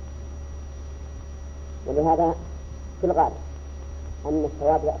 ولهذا في الغالب أن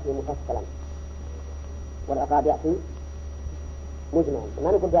الثواب يأتي مفصلا والعقاب يأتي مجمعا،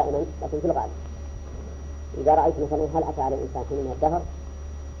 ما نقول دائما لكن في الغالب. إذا رأيت مثلا هل أتى على الإنسان حين من الدهر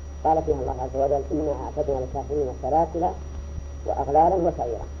قال فيها الله عز وجل إنا أعتدنا للكافرين سلاسل وأغلالا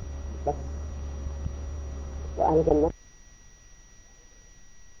وسعيرا بس. وأهل الجنة.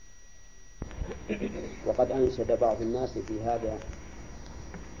 وقد أنشد بعض الناس في هذا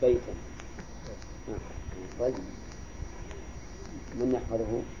بيتا. طيب من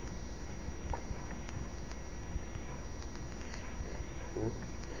يحفظه؟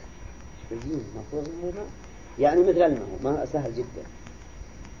 يعني مثل المه ما سهل جدا.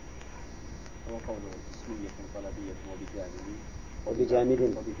 هو قوله اسمية طلبية وبجامد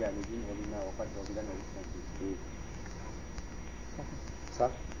وبما وقد وبلن وبالتنفيذ. صح؟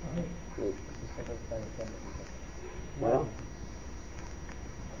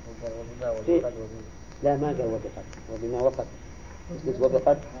 لا ما قال وبقد، وبما وقد قلت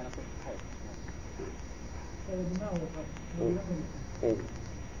وبقد.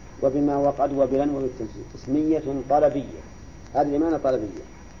 وبما وقد وبلن وبالتنفيذ. اسمية طلبية، هذه لمعنى طلبية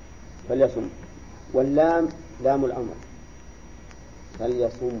فليصم. واللام لام الأمر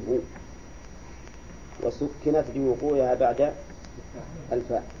فليصمه، وسكنت لوقوعها بعد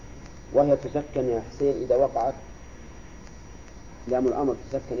الفاء، وهي تسكن يا حسين إذا وقعت، لام الأمر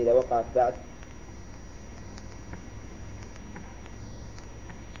تسكن إذا وقعت بعد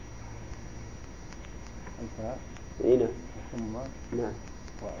الفاء. هنا ثم نعم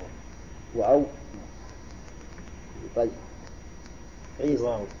وأو. طيب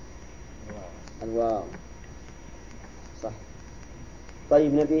عيسى الواو صح.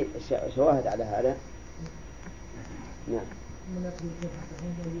 طيب نبي شواهد على هذا. نعم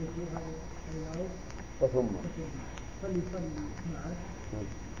وثم فليصلي معك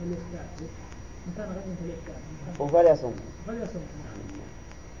فليستعفف إن كان غير فليستعفف وفليصم.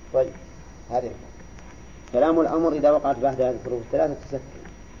 طيب هذه كلام الأمر إذا وقعت بعد هذه الحروف الثلاثة تسكن،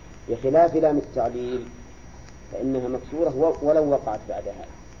 بخلاف لام التعليل فإنها مكسورة ولو وقعت بعدها.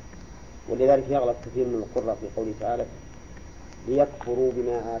 ولذلك يغلط كثير من القراء في قوله تعالى ليكفروا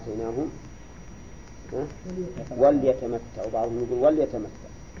بما آتيناهم وليتمتعوا، بعضهم يقول وليتمتع،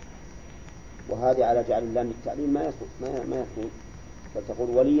 وهذه على جعل اللام التعليل ما يكون، فتقول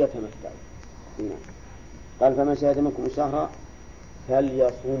وليتمتعوا. قال فمن شهد منكم الشهر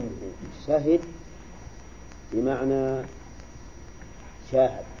فليصمه. شهد بمعنى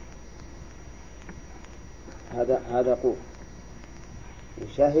شاهد، هذا قول.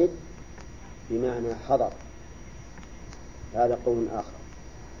 وشهد بمعنى حضر، هذا قول آخر.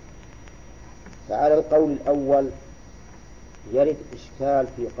 فعلى القول الأول يرد إشكال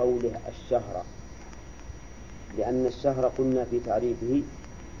في قوله الشهر، لأن الشهر قلنا في تعريفه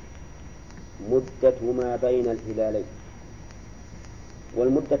مدة ما بين الهلالين،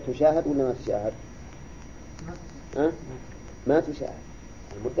 والمدة تشاهد ولا ما تشاهد؟ ما تشاهد،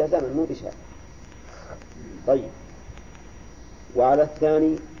 المدة زمن مو تشاهد. طيب وعلى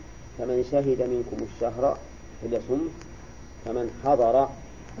الثاني فمن شهد منكم الشهر فليصم، فمن حضر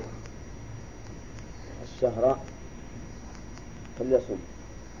الشهر فليصم.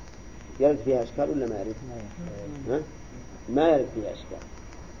 يرد فيها أشكال ولا ما يرد؟ ما يرد فيها أشكال.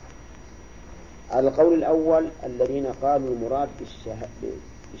 على القول الأول الذين قالوا المراد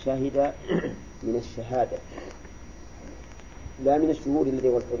بشهد من الشهادة لا من الشهود الذي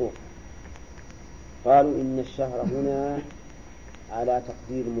هو الحضور، قالوا إن الشهر هنا على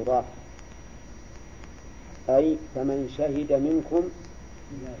تقدير مضاف، أي فمن شهد منكم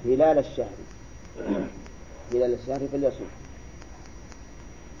هلال الشهر فليصم،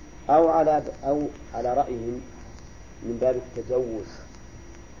 أو على رأيهم من باب التجوز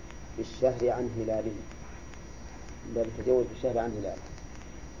بالشهر عن هلاله، من باب التجوز بالشهر عن هلاله.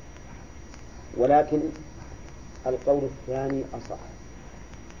 ولكن القول الثاني أصح،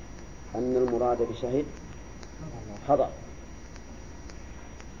 أن المراد بشهد حضر.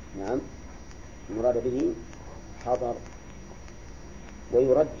 نعم، المراد به حضر.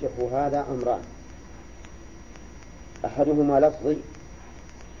 ويرجح هذا أمران: أحدهما لفظي،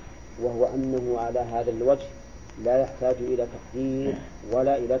 وهو أنه على هذا الوجه لا يحتاج إلى تقدير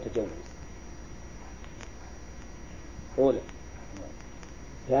ولا إلى تجوز. أولا.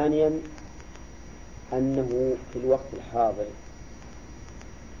 ثانيا أنه في الوقت الحاضر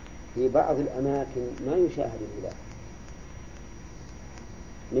في بعض الأماكن ما يشاهد الهلال،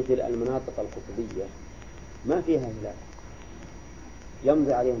 مثل المناطق القطبية ما فيها هلال،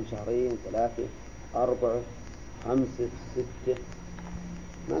 يمضي عليهم 2 3 4 5 6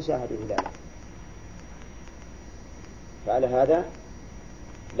 ما شاهدوا هلالا. فعلى هذا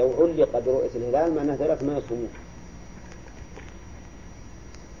لو علق برؤية الهلال معناه ذلك ما يصومون.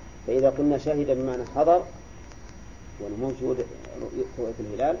 فإذا قلنا شهد بمعنى حضر والموجود رؤية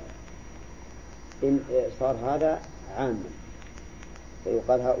الهلال إن صار هذا عاما،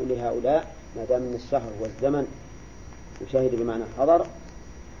 فيقال هؤلاء ما دام من الشهر والزمن يشاهد بمعنى حضر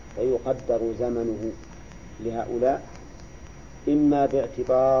فيقدر زمنه لهؤلاء، إما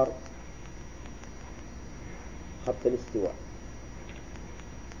باعتبار خط الاستواء،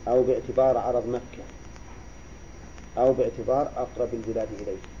 أو باعتبار عرض مكة، أو باعتبار أقرب البلاد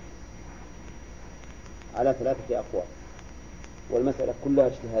إليه، على 3 أقوال. والمسألة كلها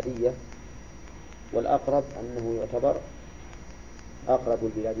اجتهادية، والأقرب أنه يعتبر أقرب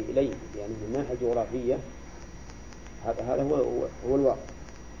البلاد إليه، يعني من الناحية الجغرافية هذا هو الواقع.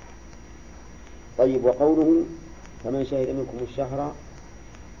 طيب، وقوله فمن شهد منكم الشهر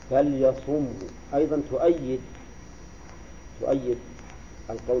فليصمه أيضا تؤيد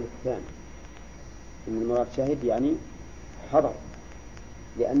القول الثاني، إن المراد شهد يعني حضر،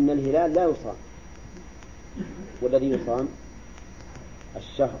 لأن الهلال لا يصام، والذي يصام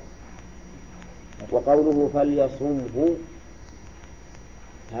الشهر. وقوله فليصمه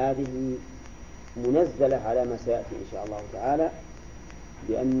هذه منزلة على ما سيأتي إن شاء الله تعالى،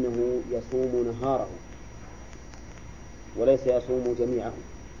 بأنه يصوم نهاره وليس يصوم جميعه،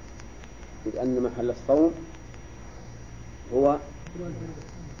 إذ أن محل الصوم هو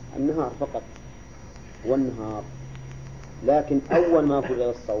النهار فقط والنهار. لكن أول ما فرض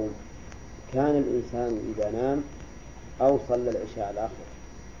الصوم كان الإنسان إذا نام أو صلى العشاء الآخر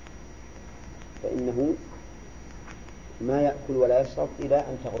فإنه ما يأكل ولا يشرب إلى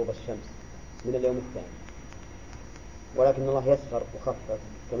أن تغرب الشمس من اليوم الثاني، ولكن الله يسر وخفف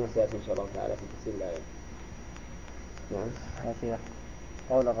كما سيأتي إن شاء الله تعالى في تفسير الآية. نعم.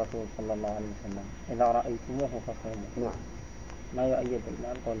 قول الرسول صلى الله عليه وسلم إذا رأيتموه فصوموا. نعم. ما يؤيد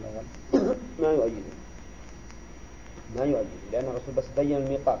القول الأول. ما يؤيد لأن الرسول بس بين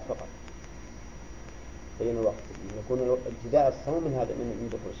الميقات فقط، بين الوقت يكون ابتداء الصوم من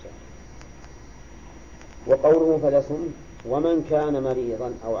دخول الشهر. وقوله فليصم ومن كان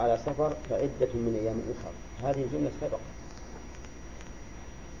مريضا أو على سفر فعدة من أيام أخرى، هذه جملة سبق،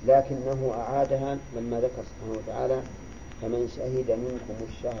 لكنه أعادها لما ذكر سبحانه وتعالى فمن شهد منكم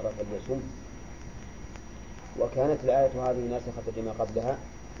الشهر فليصم. وكانت الآية هذه ناسخة لما قبلها.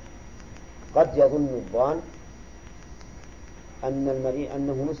 قد يظن الظان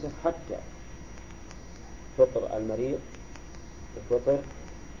أنه نسخ حتى فطر المريض وفطر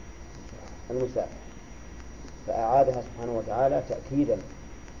المسافر، فأعادها سبحانه وتعالى تأكيدا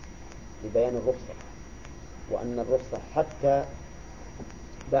لبيان الرخصة، وأن الرخصة حتى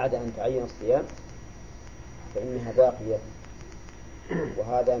بعد أن تعين الصيام فإنها باقية،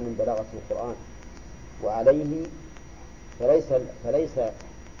 وهذا من بلاغة القرآن. وعليه فليس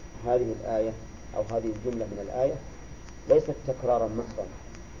هذه الآية أو هذه الجملة من الآية ليست تكرارا محضا،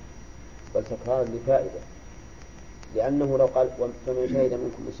 بل تكرارا لفائدة، لأنه لو قال فمن شهد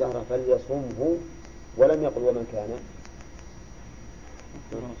منكم الشهر فليصمه ولم يقل ومن كان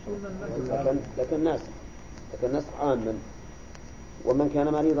لكن نسخ عاما. ومن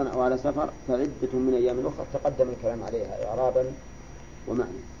كان مريضا أو على سفر فعدة من أيام أخرى تقدم الكلام عليها إعرابا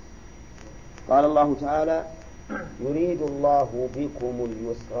ومعنى. قال الله تعالى يريد الله بكم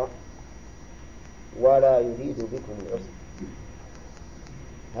اليسر ولا يريد بكم العسر.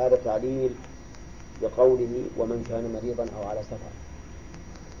 هذا تعليل بقوله ومن كان مريضا أو على سفر،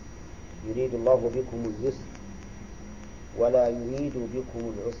 يريد الله بكم اليسر ولا يريد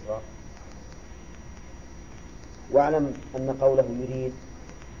بكم العسر. واعلم أن قوله يريد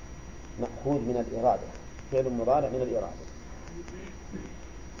مأخوذ من الإرادة، فعل مضارع من الإرادة.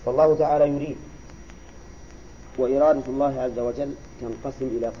 فالله تعالى يريد، وإرادة الله عز وجل تنقسم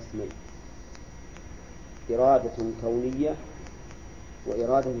إلى قسمين: إرادة كونية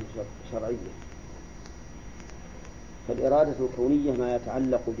وإرادة شرعية. فالإرادة الكونية ما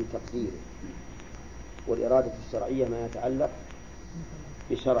يتعلق بتقديره، والإرادة الشرعية ما يتعلق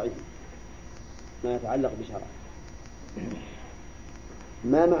بشرعه، ما يتعلق بشرعه.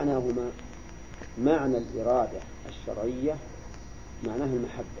 ما معناهما؟ معنى الإرادة الشرعية معناه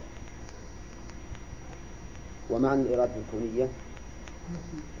المحبة، ومعنى الإرادة الكونية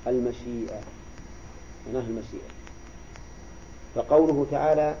المشيئة، معناه المشيئة. فقوله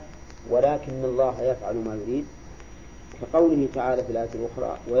تعالى ولكن الله يفعل ما يريد، كقوله تعالى في الآية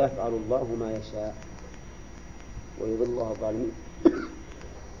الأخرى ويفعل الله ما يشاء ويضل الله الظالمين.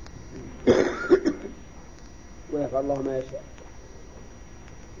 ويفعل الله ما يشاء.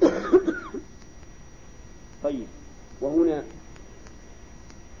 طيب، وهنا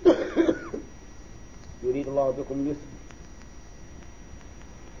يريد الله بكم اليسر،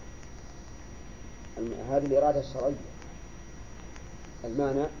 هذه الإرادة الشرعية.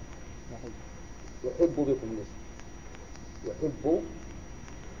 المعنى يحب بكم اليسر، يحب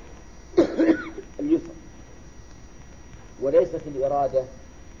اليسر، وليست الإرادة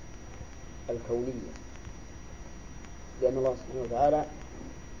الكونية، لأن الله سبحانه وتعالى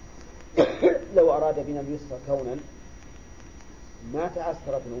لو أراد بنا اليسر كونا ما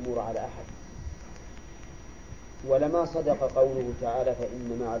تعسرت الأمور على أحد، ولما صدق قوله تعالى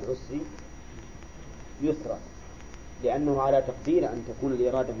فإن مع العسر يسرا، لأنه على تقدير أن تكون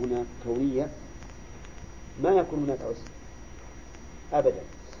الإرادة هنا كونية ما يكون هناك عسر أبدا.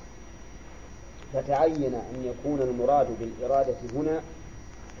 فتعين أن يكون المراد بالإرادة هنا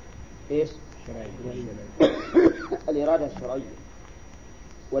إيش؟ الإرادة الشرعية.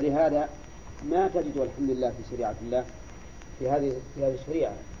 ولهذا ما تجد والحمد لله في شريعة الله في هذه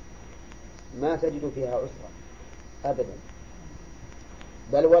الشريعة ما تجد فيها عسرا أبدا،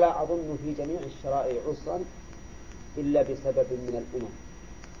 بل ولا أظن في جميع الشرائع عسرا إلا بسبب من الأمم،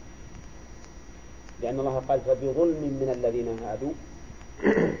 لأن الله قال فبظلم من الذين هادوا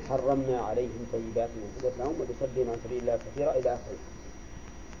حرمنا عليهم طيبات وحدت لهم وبصدهم عن سبيل الله كثيرا إلى آخره.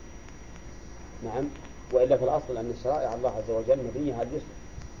 نعم، وإلا في الأصل أن الشرائع الله عز وجل مبنية على اليسر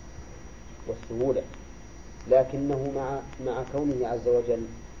والسهولة، لكنه مع كونه عز وجل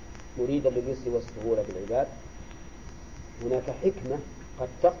مريدا لليسر والسهولة بالعباد هناك حكمة قد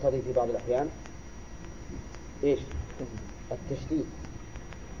تقتضي في بعض الأحيان إيش؟ التشديد.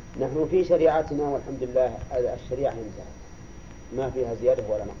 نحن في شريعتنا والحمد لله الشريعة انتهت ما فيها زيادة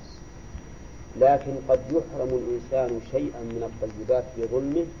ولا نقص، لكن قد يحرم الإنسان شيئا من الطيبات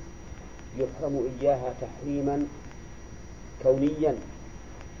بظلمه، يحرم إياها تحريما كونيا،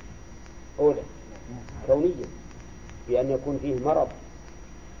 أولا كونيا بأن يكون فيه مرض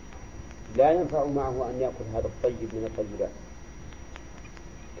لا ينفع معه أن يأكل هذا الطيب من الطيبات،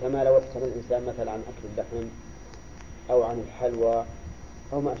 كما لو احتمل الإنسان مثلا عن أكل اللحم أو عن الحلوى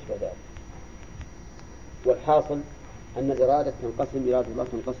أو ما أشبه ذلك. والحاصل أن الإرادة تنقسم، إرادة الله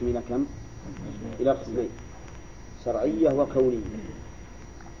تنقسم إلى كم؟ إلى قسمين: شرعية وكونية.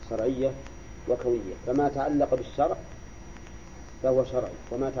 شرعية وكونية، فما تعلق بالشرع فهو شرعي،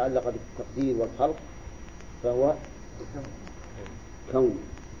 وما تعلق بالتقدير والخلق فهو كوني.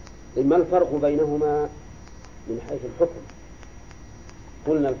 ما الفرق بينهما من حيث الحكم؟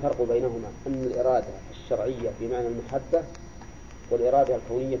 قلنا الفرق بينهما أن الإرادة الشرعية بمعنى المحبة، والإرادة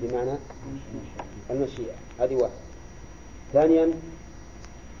الكونية بمعنى المشيئة. هذه واحد. ثانيا،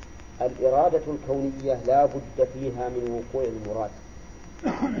 الإرادة الكونية لا بد فيها من وقوع المراد.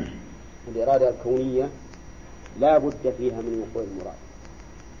 الإرادة الكونية لا بد فيها من وقوع المراد.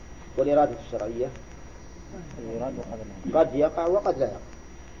 والإرادة الشرعية قد يقع وقد لا يقع.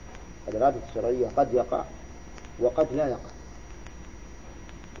 الإرادة الشرعية قد يقع وقد لا يقع.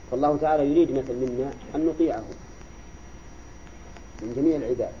 فالله تعالى يريد مثل منا أن نطيعه من جميع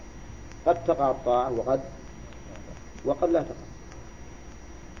العباد، قد تقع الطاعة وقد لا تقع.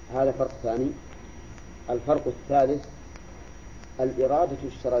 هذا فرق ثاني. الفرق الثالث: الإرادة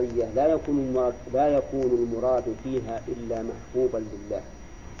الشرعية لا يكون المراد فيها إلا محبوبا لله.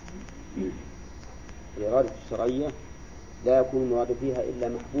 الإرادة الشرعية لا يكون المراد فيها إلا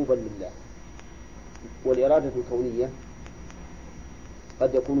محبوبا لله. والإرادة الكونية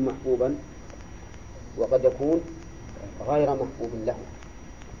قد يكون محبوبا وقد يكون غير محبوب له،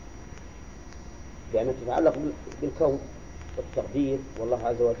 لأنها تتعلق بالكون والتقدير، والله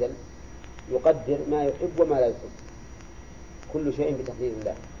عز وجل يقدر ما يحب وما لا يحب، كل شيء بتقدير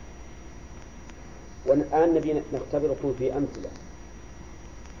الله. والآن نبي نختبركم في أمثلة.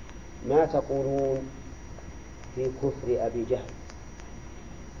 ما تقولون في كفر أبي جهل؟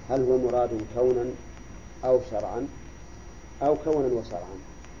 هل هو مراد كونا أو شرعا أو كونا وشرعا؟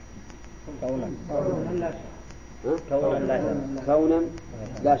 كونا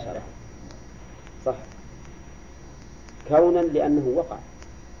لا شرعا. صح، كونا لأنه وقع،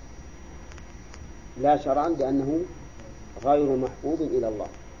 لا شرعا لأنه غير محبوب إلى الله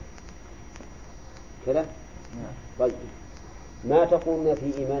كذا. طيب ما تقولون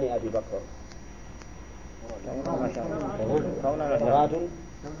في إيمان أبي بكر؟ مراد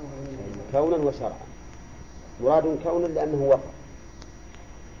كونا وشرعا. مراد كونا لأنه وقع،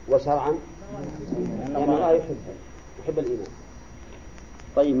 وشرعا لأن الله يحب الإيمان.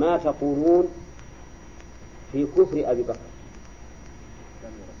 طيب ما تقولون في كفر أبي بكر؟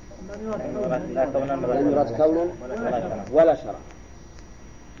 لم يراد كونا ولا شرعا.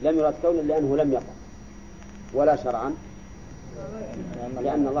 لم يراد كونا لأنه لم يقع، ولا شرعا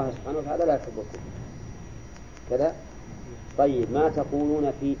لأن الله سبحانه وتعالى لا يحب الكفر كذا. طيب ما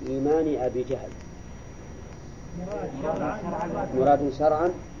تقولون في إيمان أبي جهل؟ مراد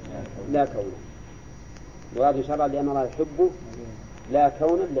شرعا لا كونا. مراد شرعا لأن الله يحبه، لا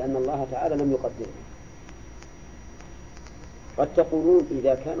كونا لأن الله تعالى لم يقدره. قد تقولون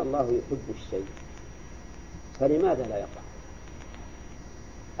إذا كان الله يحب الشيء فلماذا لا يقع؟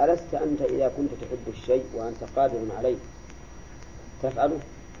 ألست أنت إذا كنت تحب الشيء وأنت قادر عليه تفعله؟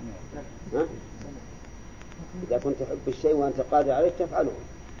 ها؟ إذا كنت تحب الشيء وأنت قادر عليه تفعله،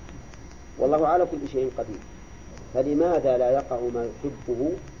 والله على كل شيء قدير، فلماذا لا يقع ما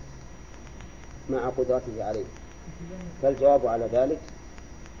يحبه مع قدرته عليه؟ فالجواب على ذلك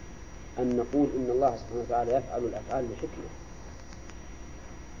أن نقول إن الله سبحانه وتعالى يفعل الأفعال لحكمة.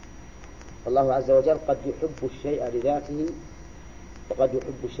 الله عز وجل قد يحب الشيء لذاته، وقد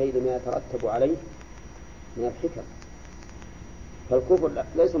يحب الشيء لما يترتب عليه من الحكم. فالكفر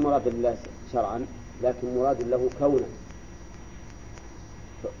ليس مراد لله شرعا لكن مراد له كونا،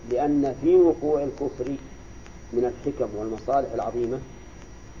 لأن في وقوع الكفر من الحكم والمصالح العظيمة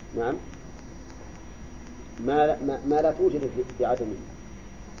نعم ما لا توجد في عدمه.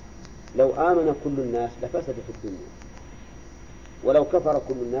 لو آمن كل الناس لفسد في الدنيا، ولو كفر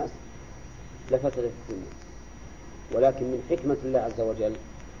كل الناس لفسد في الدنيا. ولكن من حكمة الله عز وجل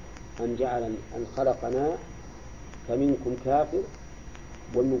أن خلقنا فمنكم كافر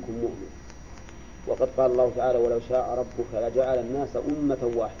ومنكم مؤمن. وقد قال الله تعالى ولو شاء ربك لجعل الناس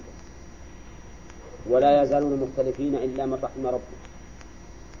أمة واحدة ولا يزالون مختلفين إلا من رحم ربك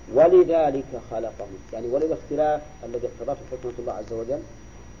ولذلك خلقهم، يعني وللاختلاف الذي اقتضته حكمة الله عز وجل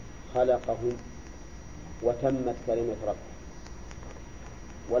خلقهم وتمت كلمة ربك.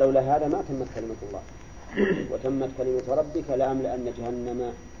 ولولا هذا ما تمت كلمة الله، وتمت كلمة ربك لأملأن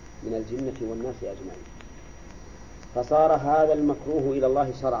جهنم من الجنة والناس أجمعين. فصار هذا المكروه إلى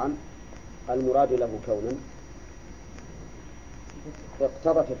الله شرعا المراد له كونا،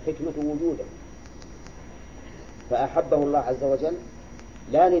 اقتضت الحكمة وجوده فأحبه الله عز وجل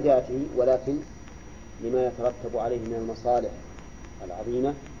لا لذاته ولكن لما يترتب عليه من المصالح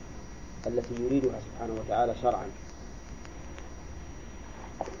العظيمة التي يريدها سبحانه وتعالى شرعا.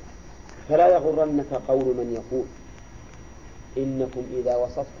 فلا يغرنك قول من يقول إنكم إذا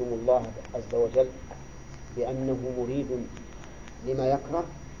وصفتم الله عز وجل بأنه مريد لما يكره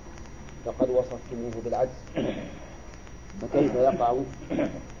فقد وصفتموه بالعجز، فكيف يقع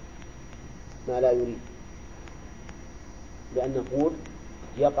ما لا يريد؟ لأن نقول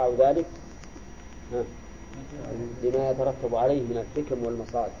يقع ذلك لما يترتب عليه من الحكم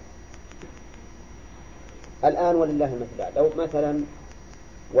والمصالح. الآن ولله المثل، لو مثلا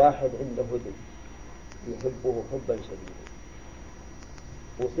واحد عنده ابن يحبه حبا شديدا،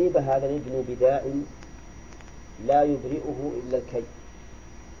 أصيب هذا الابن بداء لا يبرئه إلا الكي،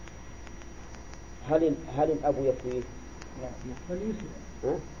 هل الأب يكويه؟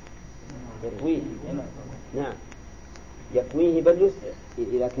 يكويه، نعم يكويه بل يسعى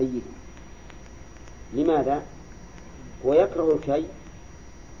إلى كيه. لماذا؟ هو يكره الكي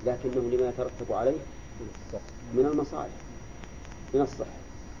لكنه لما يترتب عليه من المصالح من الصحة.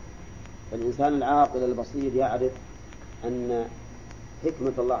 فالإنسان العاقل البصير يعرف أن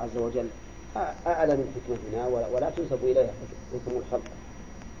حكمة الله عز وجل أعلى من حكمتنا ولا تنسب إليها حكم الخلق،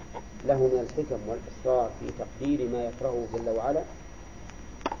 له من الحكم والإسرار في تقدير ما يكرهه جل وعلا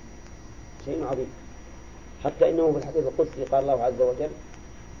شيء عظيم. حتى إنه في الحديث القدسي قال الله عز وجل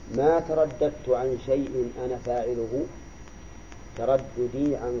ما ترددت عن شيء أنا فاعله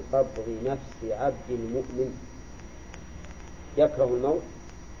ترددي عن قبض نفس عبد المؤمن يكره الموت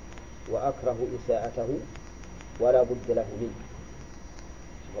وأكره إساءته ولا بد له منه.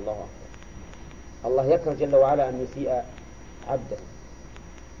 شوف الله أكبر، الله يكره جل وعلا أن يسيء عبده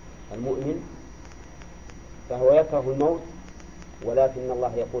المؤمن، فهو يكره الموت، ولكن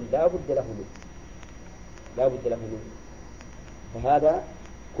الله يقول لا بد له منه، لا بد له منه. فهذا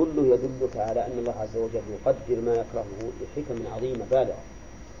كله يدلك على أن الله عز وجل يقدر ما يكرهه لحكم عظيمة بالغة.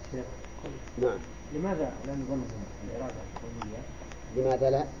 نعم. لماذا لا نضمن الإرادة الكونية؟ لماذا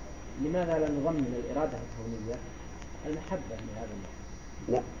لا نضمن الإرادة الكونية المحبة لهذا الله؟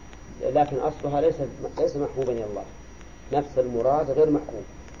 لا، لكن أصلها ليس محبوبا إلى الله، نفس المراد غير محبوب،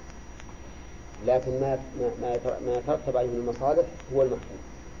 لكن ما يترتب عليه من المصالح هو المحبوب.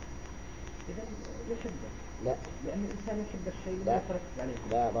 إذا يحبه. لا، لأن الإنسان يحب الشيء لا يترتب عليه.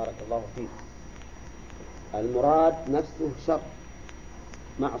 لا، بارك الله فيك، المراد نفسه شر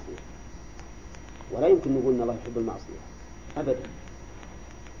معصية، ولا يمكن نقول أن الله يحب المعصية أبدا،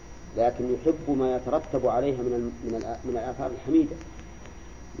 لكن يحب ما يترتب عليها من الآثار الحميدة.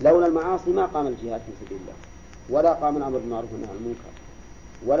 لولا المعاصي ما قام الجهاد في سبيل الله، ولا قام الأمر بالمعروف والنهي عن المنكر،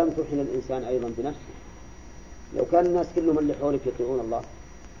 ولم تحن الإنسان أيضا بنفسه. لو كان الناس كلهم اللي حولك يطيعون الله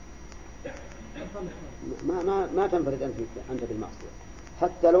ما تنفرد أنت بالمعصية،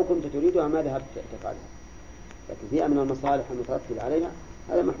 حتى لو كنت تريدها ما ذهبت تفعلها، لكن فيها من المصالح المترتبة عليها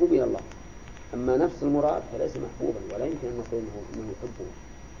هذا محبوب إلى الله. أما نفس المراد فليس محبوبا، ولا يمكن أن نقول إنه يحبه.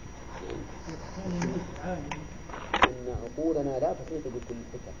 إن عقولنا لا تحيط بكل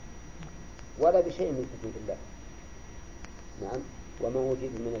الحكم ولا بشيء من حكمة الله. نعم، وما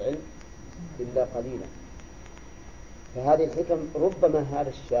أوتيتم من العلم إلا قليلا. فهذه الحكم ربما هذا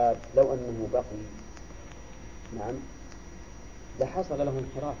الشاب لو أنه بقي نعم لحصل له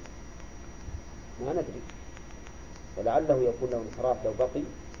انحراف، ما ندري، ولعله يكون له انحراف لو بقي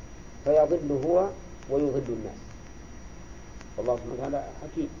فيضل هو ويضل الناس، والله سبحانه وتعالى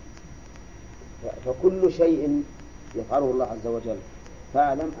حكيم. فكل شيء يفعله الله عز وجل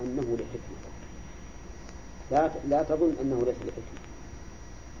فاعلم أنه لحكمة، لا تظن أنه ليس لحكمة،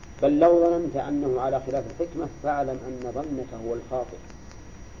 بل لو ظننت أنه على خلاف الحكمة فاعلم أن ظنك هو الخاطئ.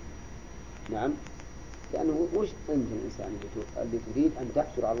 نعم، لأنه وش أنت الإنسان اللي تريد أن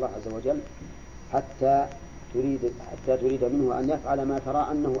تحصل على الله عز وجل حتى تريد منه أن يفعل ما ترى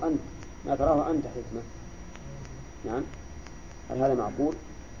أنه أنت ما تراه أنت حكمة. نعم، هل هذا معقول؟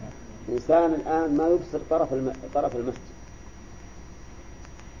 إنسان الآن ما يبصر طرف المسجد،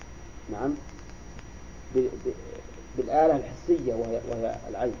 نعم، بالآلة الحسية وهي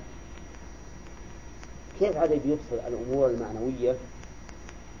العين، كيف عاد يبصر الأمور المعنوية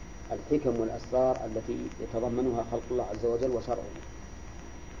الحكم والأسرار التي يتضمنها خلق الله عز وجل وشرعه؟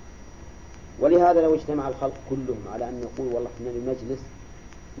 ولهذا لو اجتمع الخلق كلهم على أن يقول والله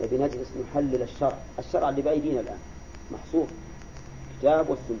نبي نجلس نحلل الشرع اللي بأيدينا الآن محصور كتاب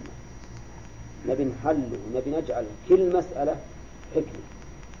والسنة، نبي نحلل ونبي نجعل كل مسألة حكمة،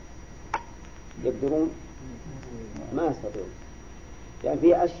 يقدرون؟ ما يستطيعون، يعني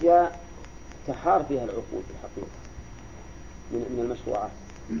في أشياء تحار فيها العقول في الحقيقة من المشروعات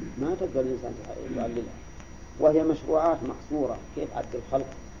ما تقدر الإنسان يعللها، وهي مشروعات محصورة، كيف عد الخلق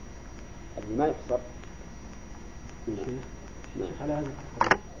اللي ما يحصر؟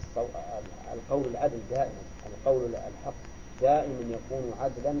 القول العدل دائما، القول الحق دائما يكون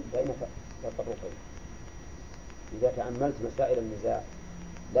عدلا بين الطرفين. إذا تأملت مسائل النزاع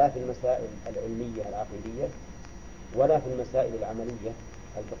لا في المسائل العلمية العقيدية ولا في المسائل العملية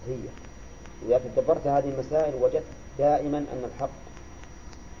الفقهية، إذا تدبرت هذه المسائل وجدت دائما أن الحق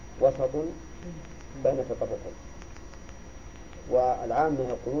وسط بين التطرفين، والعامة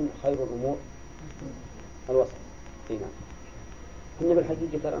يقولون خير الأمور الوسط. نعم، كنا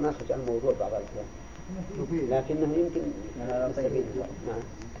بالحقيقة ترى ناخذ عن الموضوع بعض الأحيان لكنه يمكن نستفيد. نعم،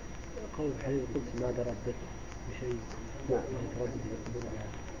 قول الحديث القدسي ما تردد بشيء. نعم،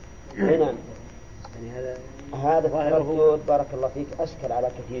 نعم، يعني هذا التردد بارك الله فيك أشكل على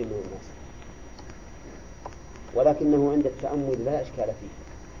كثير من الناس، ولكنه عند التأمل لا إشكال فيه.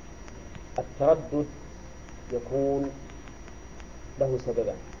 التردد يكون له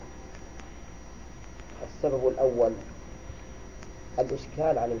سببان. السبب الأول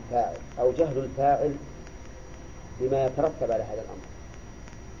الإشكال على الفاعل أو جهل الفاعل بما يترتب على هذا الأمر،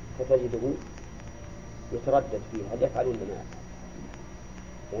 فتجده يتردد فيه هل يفعل ولا ما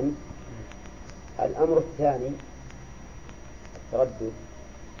يفعل. الأمر الثاني التردد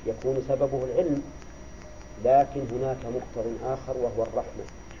يكون سببه العلم، لكن هناك مقتضى آخر وهو الرحمة،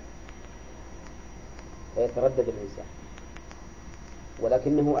 فيتردد الإنسان،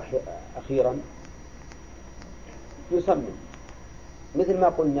 ولكنه أخيرا يصمم، مثل ما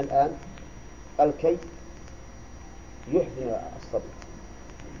قلنا الآن الكي يحزن الصبي،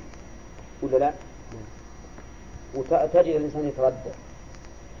 ولا لا؟ وتجد الإنسان يتردد،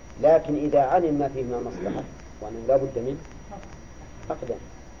 لكن إذا علم ما فيه من المصلحة وأنه لا بد منه أقدم.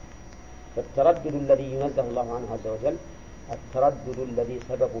 فالتردد الذي ينزه الله عنه عز وجل التردد الذي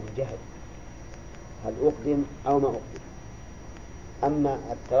سببه الجهل، هل أقدم أو ما أقدم. أما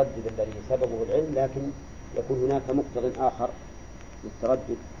التردد الذي سببه العلم لكن يكون هناك مقتضى آخر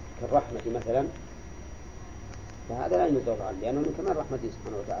للتردد كالرحمة مثلا، فهذا لا ينزه عنه لأنه من كمال رحمته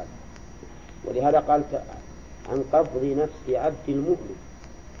سبحانه وتعالى. ولهذا قال عن قبض نفس عبد المؤمن،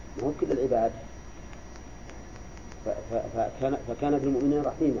 ما هو كل العباد، فكان بالمؤمنين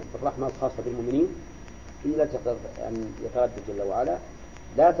رحيما، الرحمة الخاصة بالمؤمنين هي لا تقدر أن يتردد جل وعلا،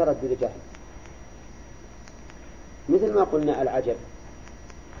 لا تردد جهل. مثل ما قلنا العجب،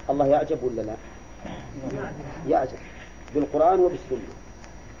 الله يعجب ولا لا؟ يعجب بالقرآن وبالسنة.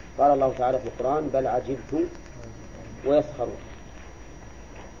 قال الله تعالى في القرآن بل عجبت ويسخرون،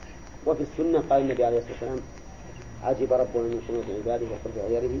 وفي السنة قال النبي عليه الصلاة والسلام عجب ربنا من قنوط عباده وقرب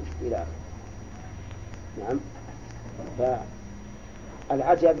عياله إلى آخره. نعم.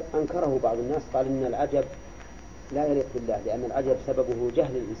 فالعجب أنكره بعض الناس، قال إن العجب لا يليق بالله، لأن العجب سببه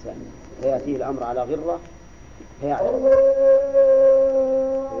جهل الإنسان، فيأتيه الأمر على غرة فيعلم،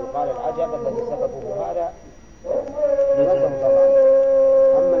 ويقال العجب الذي سببه هذا ينزه الله عنه.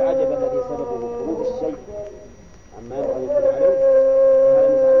 أما العجب الذي سببه خروج الشيء عما يبغى أن يكون عليه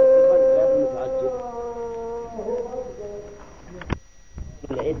فهذا متعلق بالغيب لا بالمتعجب.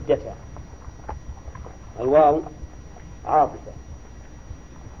 العدة الواو عاطفة،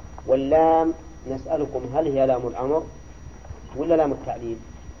 واللام نسألكم هل هي لام الأمر ولا لام التعليل؟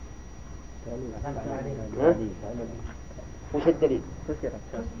 وش الدليل؟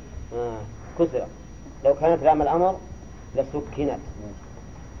 كسرت. لو كانت لام الأمر لسكنت،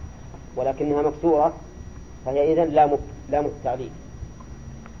 ولكنها مكسورة فهي إذن لام التعليل.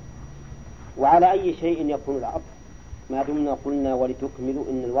 وعلى أي شيء يكون العطف ما دمنا قلنا ولتكملوا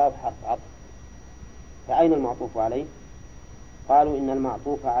إن الواو حرف عطف، فأين المعطوف عليه؟ قالوا إن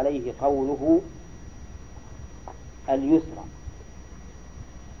المعطوف عليه قوله اليسر،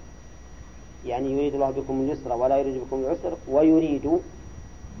 يعني يريد الله بكم اليسر ولا يريد بكم العسر، ويريد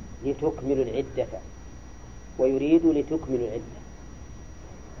لتكملوا العدة، ويريد لتكملوا العدة.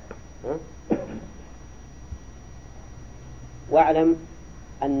 واعلم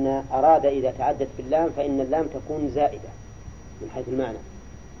أن أراد إذا تعدت باللام فإن اللام تكون زائدة من حيث المعنى،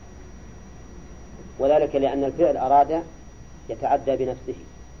 وذلك لأن الفعل أراد يتعدى بنفسه،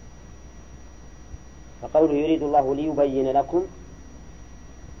 فقوله يريد الله ليبين لكم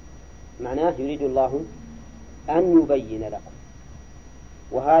معناه يريد الله أن يبين لكم،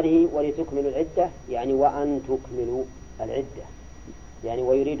 وهذه ولتكملوا العدة يعني وأن تكملوا العدة، يعني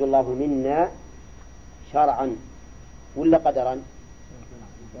ويريد الله منا شرعا ولا قدرا؟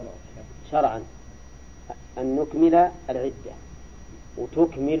 شرعا أن نكمل العدة.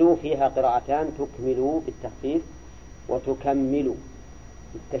 وتكملوا فيها قراءتان، تكملوا بالتخفيف وتكملوا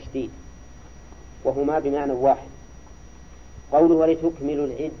بالتشديد، وهما بمعنى واحد. قوله ولتكملوا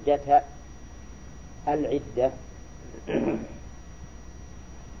العدة، العدة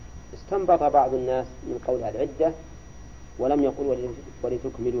استنبط بعض الناس من قولها العدة ولم يقل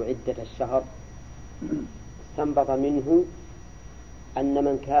ولتكملوا عدة الشهر، استنبط منه أن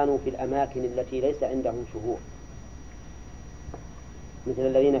من كانوا في الأماكن التي ليس عندهم شهور مثل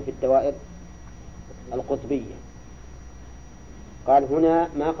الذين في الدوائر القطبية، قال هنا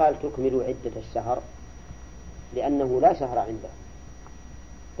ما قال تكملوا عدة الشهر لأنه لا شهر عنده،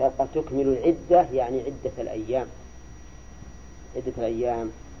 قال تكملوا العدة يعني عدة الأيام، عدة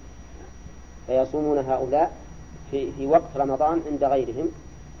الأيام. فيصومون هؤلاء في وقت رمضان عند غيرهم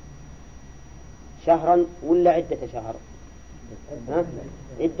شهرا ولا عدة شهر؟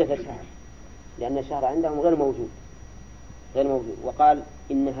 عدة شهر، لأن الشهر عندهم غير موجود. وقال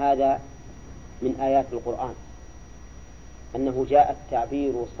إن هذا من آيات القرآن أنه جاء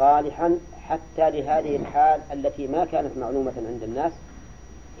التعبير صالحا حتى لهذه الحال التي ما كانت معلومة عند الناس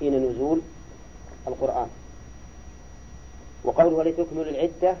حين نزول القرآن. وقوله ولتكملوا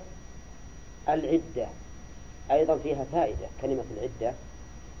العدة، العدة أيضا فيها فائدة، كلمة العدة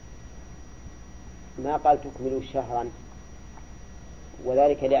ما قال تكملوا شهرا،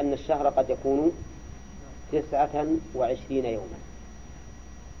 وذلك لأن الشهر قد يكون 29 يوما،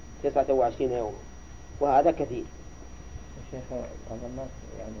 29 يوما، وهذا كثير. الشيخ بعض الناس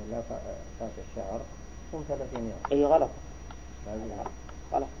يعني لا فات الشهر هم 30 يوم. أي غلط،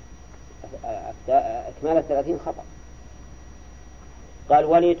 غلط، إكمال 30 خطأ. قال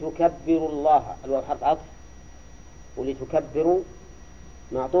ولتكبروا الله، الواو حرف عطف، ولتكبروا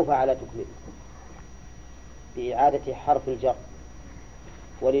معطوفة على تكملوا بإعادة حرف الجر،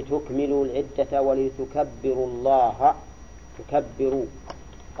 ولتكملوا العدة ولتكبروا الله، تكبروا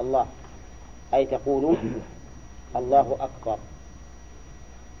الله أي تقولوا الله أكبر.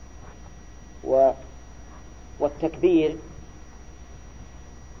 والتكبير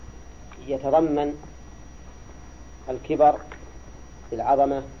يتضمن الكبر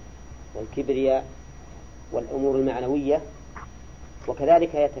بالعظمة والكبرياء والأمور المعنوية،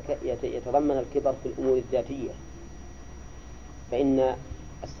 وكذلك يتضمن الكبر في الأمور الذاتية، فإن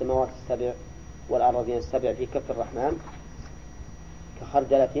السماوات السبع والأراضين السبع في كف الرحمن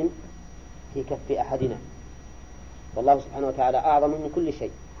كخردلة في كف أحدنا، والله سبحانه وتعالى أعظم من كل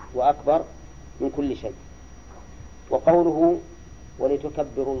شيء وأكبر من كل شيء. وقوله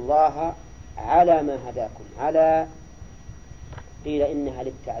ولتكبروا الله على ما هداكم، على قيل إنها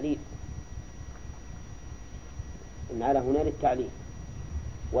للتعليل، إن على هنا للتعليل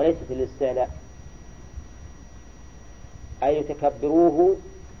وليست للاستعلاء، أي تكبروه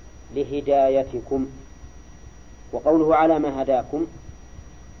لهدايتكم. وقوله على ما هداكم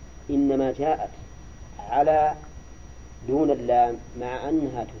إنما جاءت على دون اللام مع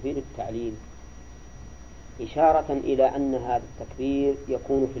أنها تفيد التعليل، إشارة إلى أن هذا التكبير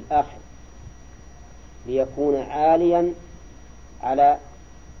يكون في الآخر ليكون عاليا على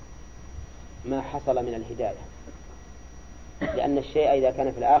ما حصل من الهداية، لأن الشيء إذا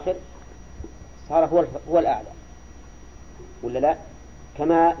كان في الآخر صار هو الأعلى، ولا لا؟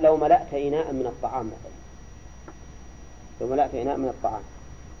 كما لو ملأت إناء من الطعام مثلا، لو ملأت إناء من الطعام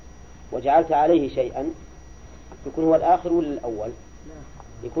وجعلت عليه شيئا يكون هو الآخر ولا الأول؟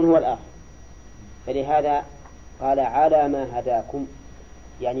 يكون هو الآخر. فلهذا قال على ما هداكم،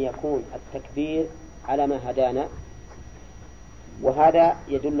 يعني يكون التكبير على ما هدانا، وهذا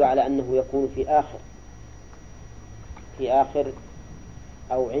يدل على أنه يكون في آخر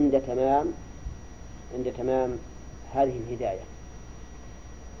أو عند تمام هذه الهداية.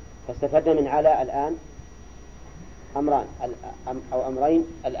 فاستفدنا من على الآن أمران أو أمرين: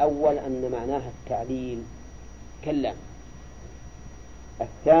 الأول أن معناها التعليل كلا،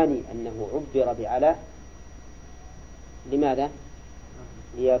 الثاني أنه عبر بعلى، لماذا؟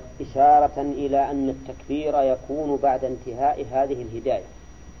 هي إشارة إلى أن التكبير يكون بعد انتهاء هذه الهداية.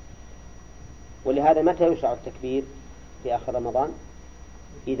 ولهذا متى يشرع التكبير في آخر رمضان؟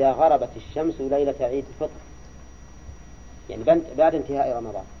 إذا غربت الشمس ليلة عيد الفطر، يعني بعد انتهاء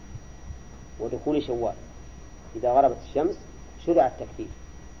رمضان ودخول شوال، إذا غربت الشمس شرع التكبير.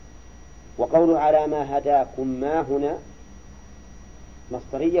 وقول على ما هداكم ما هنا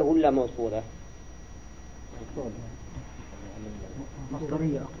مصدرية ولا موصولة؟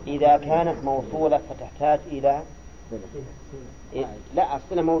 إذا كانت موصولة فتحتاج إلى لا،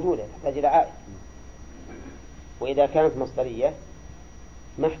 الصلة موجودة تحتاج إلى عائد، وإذا كانت مصدرية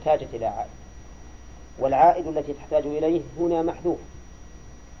ما احتاجت إلى عائد، والعائد التي تحتاج إليه هنا محذوف.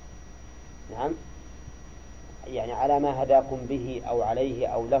 نعم، يعني على ما هداكم به أو عليه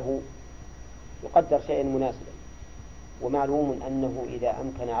أو له يقدر شيئا مناسبا، ومعلوم أنه إذا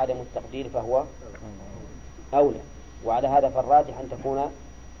أمكن عدم التقدير فهو أولى، وعلى هذا فالراجح أن تكون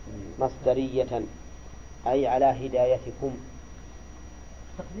مصدرية أي على هدايتكم،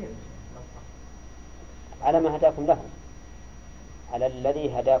 على ما هداكم له، على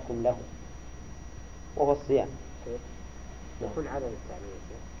الذي هداكم له وهو الصيام. يكون على التعليل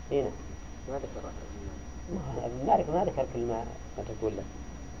هنا ما ذكر كل ما تقول له.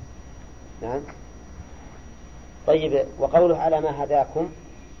 نعم. طيب، وقوله على ما هداكم،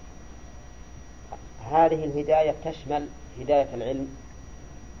 هذه الهداية تشمل هداية العلم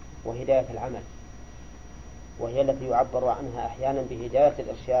وهداية العمل، وهي التي يعبر عنها أحيانا بهداية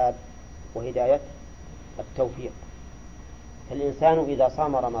الإرشاد وهداية التوفيق. فالإنسان إذا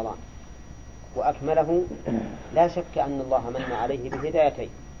صام رمضان وأكمله لا شك أن الله من عليه بهدايتين: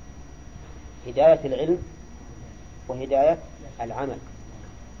 هداية العلم وهداية العمل،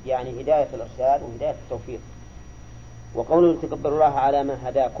 يعني هداية الإرشاد وهداية التوفيق. وقوله تكبروا الله على ما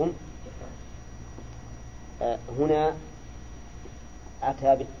هداكم هنا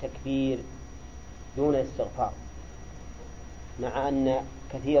أتى بالتكبير دون الاستغفار، مع أن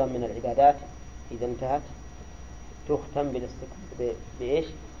كثيرا من العبادات إذا انتهت تختم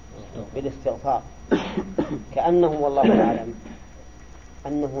بالاستغفار، كأنه والله أعلم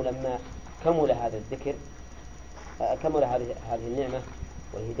أنه لما كمل هذا الذكر، كمل هذه النعمة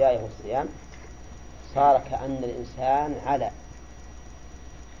والهداية والصيام، صار كأن الإنسان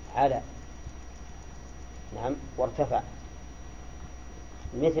على نعم وارتفع،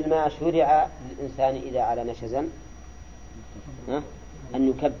 مثل ما شرع للإنسان إذا على نشزا أن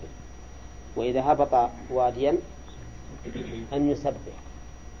يكبر، وإذا هبط واديا أن يسبح،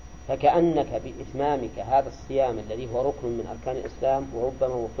 فكأنك بإتمامك هذا الصيام الذي هو ركن من أركان الإسلام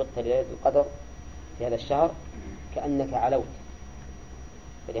وربما وفقت لليلة القدر في هذا الشهر كأنك علوت.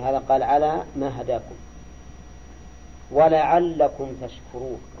 فلهذا قال على ما هداكم ولعلكم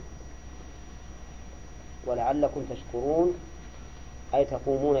تشكرون. ولعلكم تشكرون أي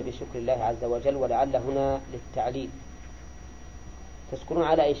تقومون بشكر الله عز وجل، ولعل هنا للتعليل. تشكرون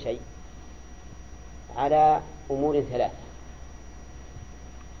على أي شيء؟ على أمور ثلاثة،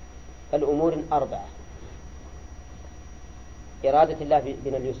 الأمور 4: إرادة الله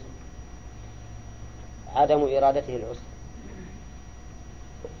بنا اليسر، عدم إرادته العسر،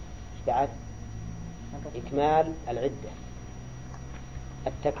 بعد إكمال العدة،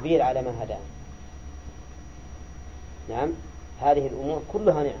 التكبير على ما هدانا. نعم، هذه الأمور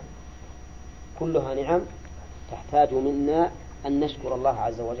كلها نعم تحتاج منا أن نشكر الله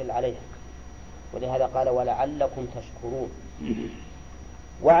عز وجل عليها. ولهذا قال ولعلكم تشكرون.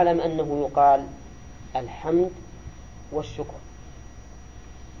 واعلم أنه يقال الحمد والشكر،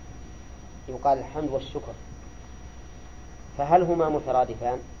 يقال الحمد والشكر، فهل هما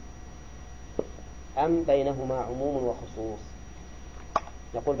مترادفان أم بينهما عموم وخصوص؟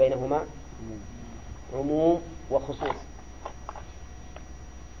 نقول بينهما عموم وخصوص.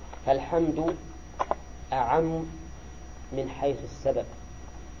 فالحمد أعم من حيث السبب،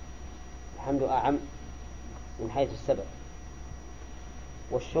 الحمد أعم من حيث السبب،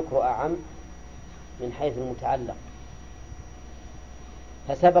 والشكر أعم من حيث المتعلق.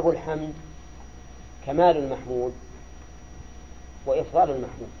 فسبب الحمد كمال المحمود وإفضال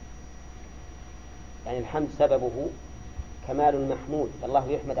المحمود، يعني الحمد سببه كمال المحمود،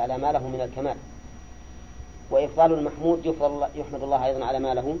 فالله يحمد على ما له من الكمال، وإفضال المحمود يحمد الله أيضا على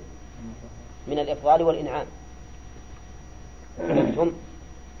ما له من الإفضال والإنعام.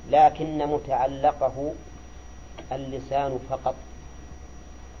 لكن متعلقه اللسان فقط،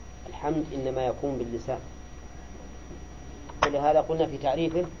 الحمد إنما يكون باللسان. ولهذا قلنا في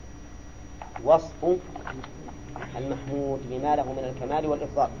تعريفه وصف المحمود بما له من الكمال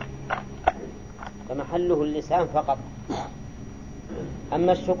والإفضال، فمحله اللسان فقط.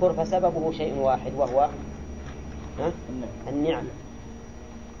 أما الشكر فسببه شيء واحد وهو النعم،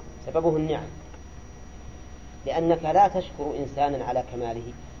 سببه النعم، لأنك لا تشكر إنسانا على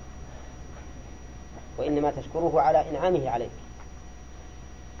كماله، وإنما تشكره على إنعامه عليك.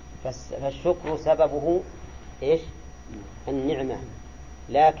 فالشكر سببه إيش؟ النعمة،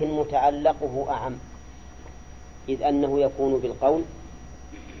 لكن متعلقه أعم، إذ أنه يكون بالقول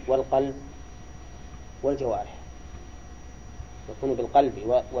والقلب والجوارح، يكون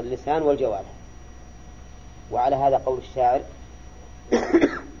بالقلب واللسان والجوارح. وعلى هذا قول الشاعر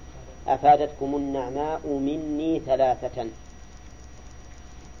أفادتكم النعماء مني 3: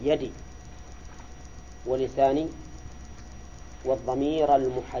 يدي ولساني والضمير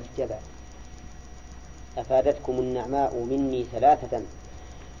المحجبة. أفادتكم النعماء مني 3: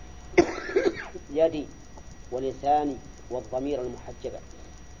 يدي ولساني والضمير المحجبة.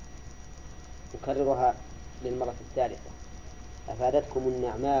 أكررها للمرة الثالثة: أفادتكم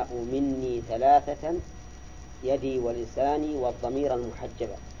النعماء مني 3: يدي ولساني والضمير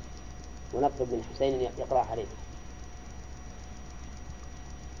المحجبة. ونطلب من حسين يقرأ عليه.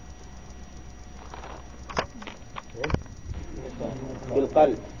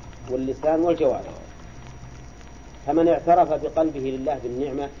 بالقلب واللسان والجوارح. فمن اعترف بقلبه لله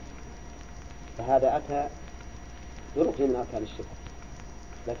بالنعمة فهذا أتى بركن من أركان الشكر،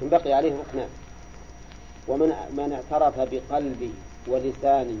 لكن بقي عليه ركنان. ومن اعترف بقلبه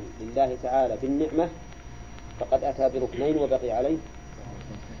ولسانه لله تعالى بالنعمة فقد أتى بركنين وبقي عليه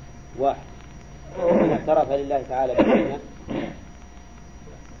واحد. من اعترف لله تعالى بالنعمة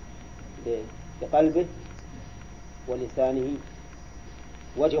بقلبه ولسانه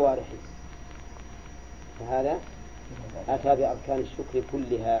وجوارحه فهذا أتى بأركان الشكر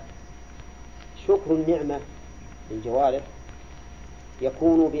كلها. شكر النعمة بالجوارح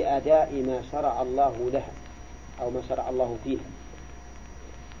يكون بأداء ما شرع الله لها أو ما شرع الله فيها.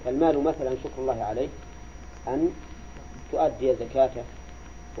 فالمال مثلا شكر الله عليه أن تؤدي زكاته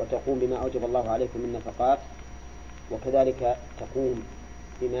وتقوم بما أوجب الله عليك من نفقات، وكذلك تقوم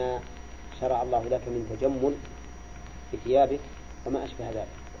بما شرع الله لك من تجمل بثيابك وما أشبه ذلك.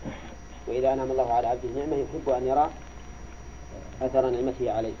 وإذا أنعم الله على عبده نعمة يحب أن يرى أثر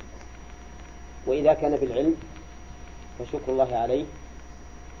نعمته عليه. وإذا كان بالعلم فشكر الله عليه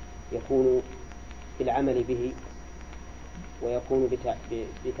يكون بالعمل به، ويكون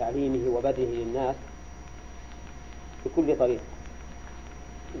بتعليمه وبذله للناس بكل طريقة.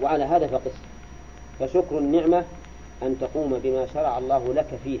 وعلى هذا فقس. فشكر النعمة أن تقوم بما شرع الله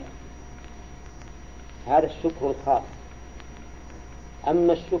لك فيها، هذا الشكر الخاص.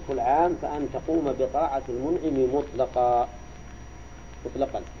 أما الشكر العام فأن تقوم بطاعة المنعم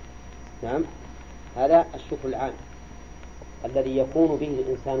مطلقا. نعم، هذا الشكر العام الذي يكون به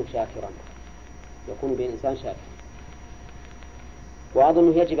الإنسان شاكرا.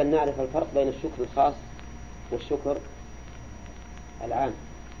 وأظن يجب أن نعرف الفرق بين الشكر الخاص والشكر العام.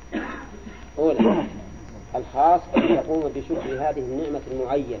 أولا، الخاص أن تقوم بشكر هذه النعمة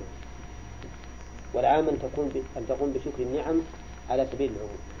المعينة، والعام أن تقوم بشكر النعم على سبيل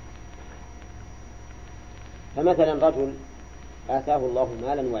العموم. فمثلا رجل آتاه الله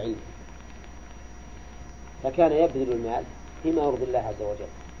مالا وعلما، فكان يبذل المال فيما يرضي الله عز وجل،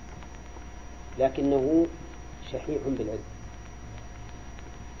 لكنه شحيح بالعلم،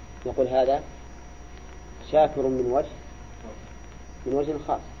 نقول هذا شاكر من وجه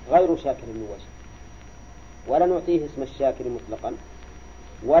خاص، غير شاكر من وجه، ولا نعطيه اسم الشاكر مطلقا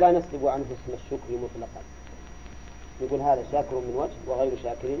ولا نسلب عنه اسم الشكر مطلقا، نقول هذا شاكر من وجه وغير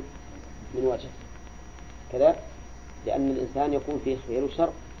شاكر من وجه كذا، لأن الإنسان يكون فيه خير وشر،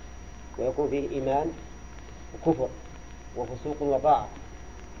 ويكون فيه إيمان وكفر وفسوق وطاعة،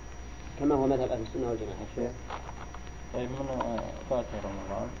 كما هو مذهب أهل السنة والجماعة. طيب من فات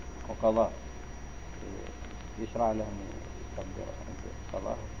رمضان وقضاء يشرع له أن يقدر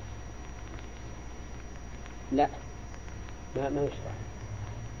قضاء؟ لا، ما يشرع،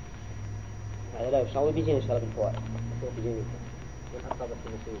 هذا لا يشرع، وبيجينا إن شاء الله بالفوائد. من أصابت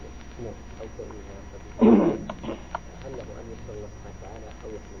مصيبة أو كريمة هل له أن يسأل الله سبحانه وتعالى أو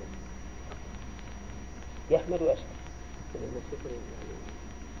يحمد ويشكر؟ الشكر يعني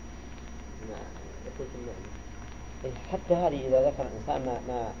ما يكون في النعمة. حتى هذه إذا ذكر الإنسان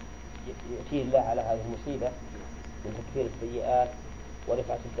ما يؤتيه الله على هذه المصيبة من تكفير السيئات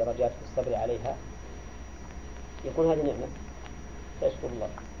ورفعة الدرجات في الصبر عليها، يكون هذه نعمة فيشكر الله.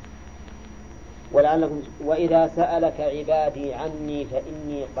 ولعلكم وإذا سألك عبادي عني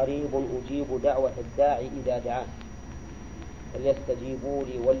فإني قريب أجيب دعوة الداعي إذا دعان فليستجيبوا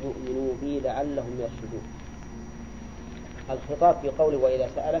لي وليؤمنوا بي لعلهم يرشدون. الخطاب في قوله وإذا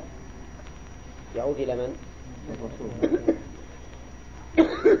سألك يعود إلى من؟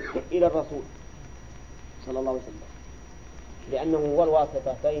 إلى الرسول صلى الله عليه وسلم، لأنه هو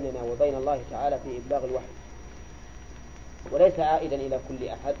الواسطة بيننا وبين الله تعالى في إبلاغ الوحي، وليس عائدا إلى كل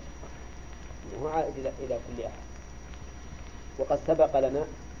أحد، هو عائد إلى كل أحد. وقد سبق لنا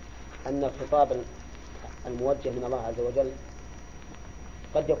أن الخطاب الموجه من الله عز وجل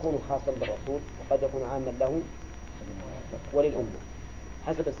قد يكون خاصا بالرسول وقد يكون عاما له وللأمة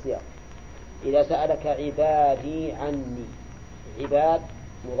حسب السياق. إذا سألك عبادي عني، عباد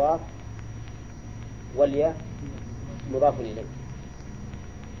مضاف والياء مضاف إليه،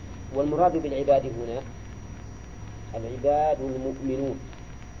 والمراد بالعباد هنا العباد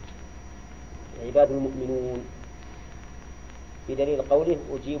المؤمنون بدليل قوله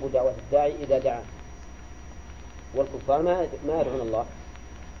أجيب دعوة الداعي إذا دعا. والكفار ما يدعون الله،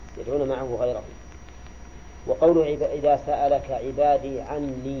 يدعون معه غيره. وقوله إذا سألك عبادي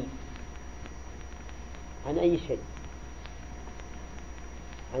عني، عن أي شيء؟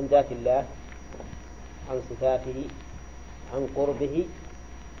 عن ذات الله، عن صفاته، عن قربه،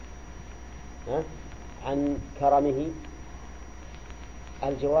 عن كرمه.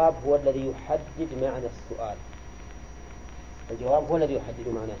 الجواب هو الذي يحدد معنى السؤال، الجواب هو الذي يحدد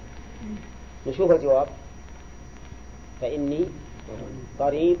معناه. نشوف الجواب: فإني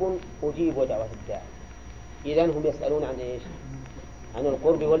قريب أجيب دعوة الداعي. إذن هم يسألون عن إيش؟ عن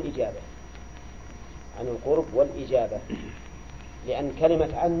القرب والإجابة، عن القرب والإجابة، لأن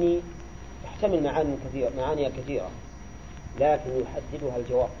كلمة عني تحتمل معاني كثيرة، لكن يحددها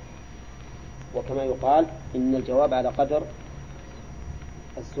الجواب. وكما يقال إن الجواب على قدر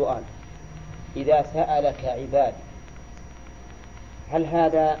السؤال. إذا سألك عبادي، هل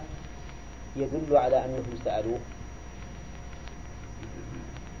هذا يدل على أنهم سألوه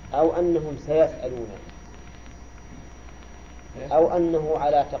أو أنهم سيسألون أو أنه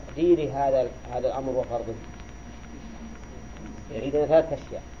على تقدير هذا الأمر وفرضه؟ إذن ثلاث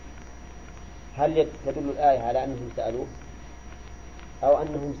أشياء: هل تدل الآية على أنهم سألوه أو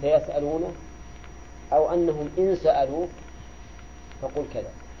أنهم سيسألونه أو أنهم إن سألوه فقل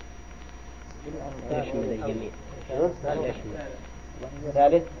كذا؟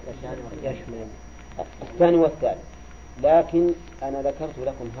 ثالث الثاني والثالث. لكن أنا ذكرت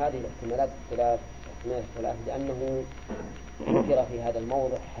لكم هذه الاحتمالات الثلاث لأنه ذكر في هذا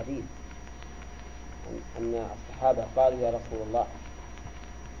الموضع حديث أن الصحابة قالوا يا رسول الله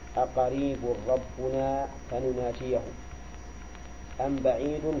أقريب ربنا فنناجيه أم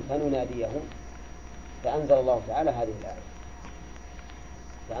بعيد فنناديه؟ فأنزل الله تعالى هذه الآية،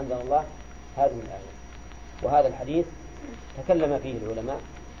 وهذا الحديث تكلم فيه العلماء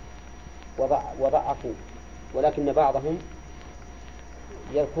وضعفوا، ولكن بعضهم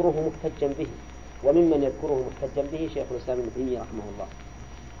يذكره محتجا به، وممن يذكره محتجا به شيخ الإسلام ابن تيمية رحمه الله.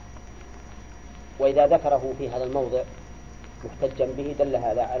 وإذا ذكره في هذا الموضع محتجا به دل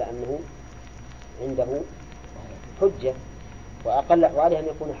هذا على أنه عنده حجة، وأقل أحواله أن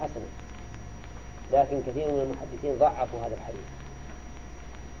يكون حسنا، لكن كثير من المحدثين ضعفوا هذا الحديث.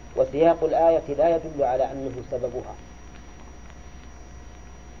 وسياق الآية لا يدل على أنه سببها،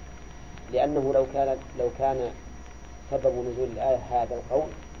 لأنه لو كان سبب نزول الآية هذا القول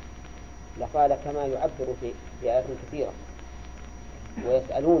لقال كما يعبر في آيات كثيرة: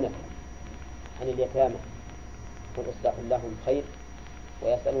 ويسألونك عن اليتامى قل إصلاح لهم خير،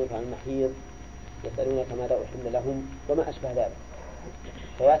 ويسألونك عن المحيض، يسألونك ماذا أحل لهم، وما أشبه ذلك،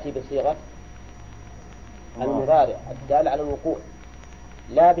 فيأتي بصيغة المضارع الدال على الوقوع،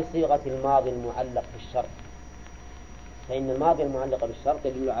 لا بصيغة الماضي المعلق بالشرط، فإن الماضي المعلق بالشرط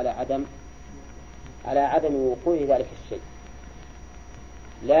يدل على عدم وقوع ذلك الشيء.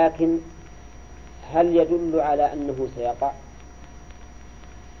 لكن هل يدل على أنه سيقع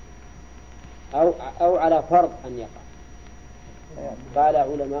أو على فرض أن يقع؟ قال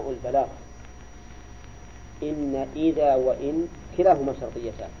علماء البلاغة إن إذا وإن كلاهما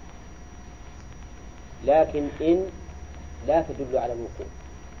شرطيتان، لكن إن لا تدل على الوقوع،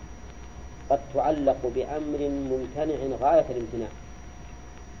 قد تعلق بأمر ممتنع غاية الامتناع،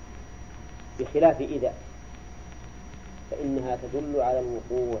 بخلاف إذا فإنها تدل على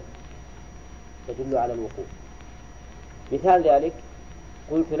الوقوع. مثال ذلك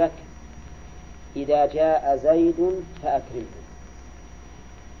قلت لك: إذا جاء زيد فأكرمه.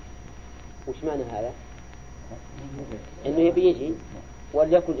 وش معنى هذا؟ إنه يبي يجي،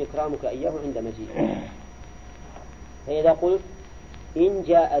 وليكن إكرامك إياه عند مجيء. فإذا قلت إن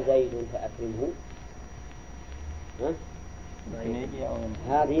جاء زيد فأكرمه،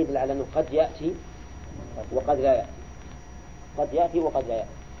 هذا يدل على أنه قد يأتي وقد لا يأتي، قد يأتي وقد لا يأتي.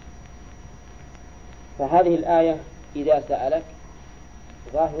 فهذه الآية إذا سألك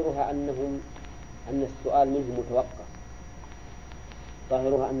ظاهرها أن السؤال منه متوقع،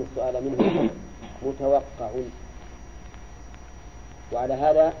 ظاهرها أن السؤال منه متوقع، وعلى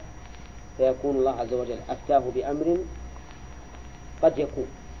هذا فيكون الله عز وجل أفتاه بأمر قد يكون،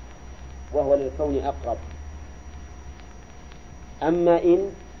 وهو للكون أقرب. أما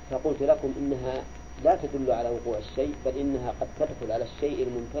إن فقلت لكم إنها لا تدل على وقوع الشيء، بل إنها قد تدخل على الشيء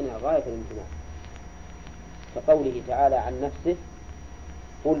الممتنع غاية الامتناع، كقوله تعالى عن نفسه: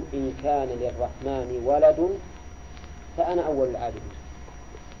 قل إن كان للرحمن ولد فأنا أول العابدين.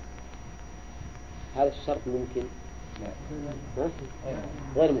 هذا الشرط ممكن؟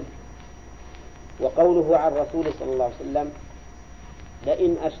 غير ممكن. وقوله عن رسوله صلى الله عليه وسلم: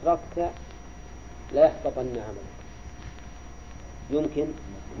 لئن أشركت ليحبطن عملك.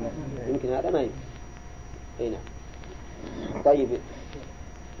 يمكن هذا ما يمكن. هنا طيب.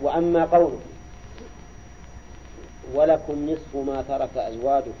 وأما قوله: ولكم نصف ما ترك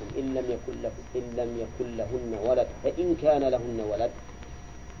أزواجكم إن لم يكن لهن ولد فإن كان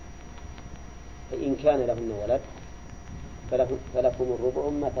لهن ولد فلكم الربع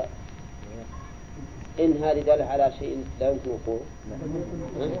مما ترك. إن هذه دالة على شيء لا يمكن وقوعه،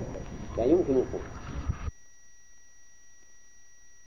 لا يمكن وقوعه،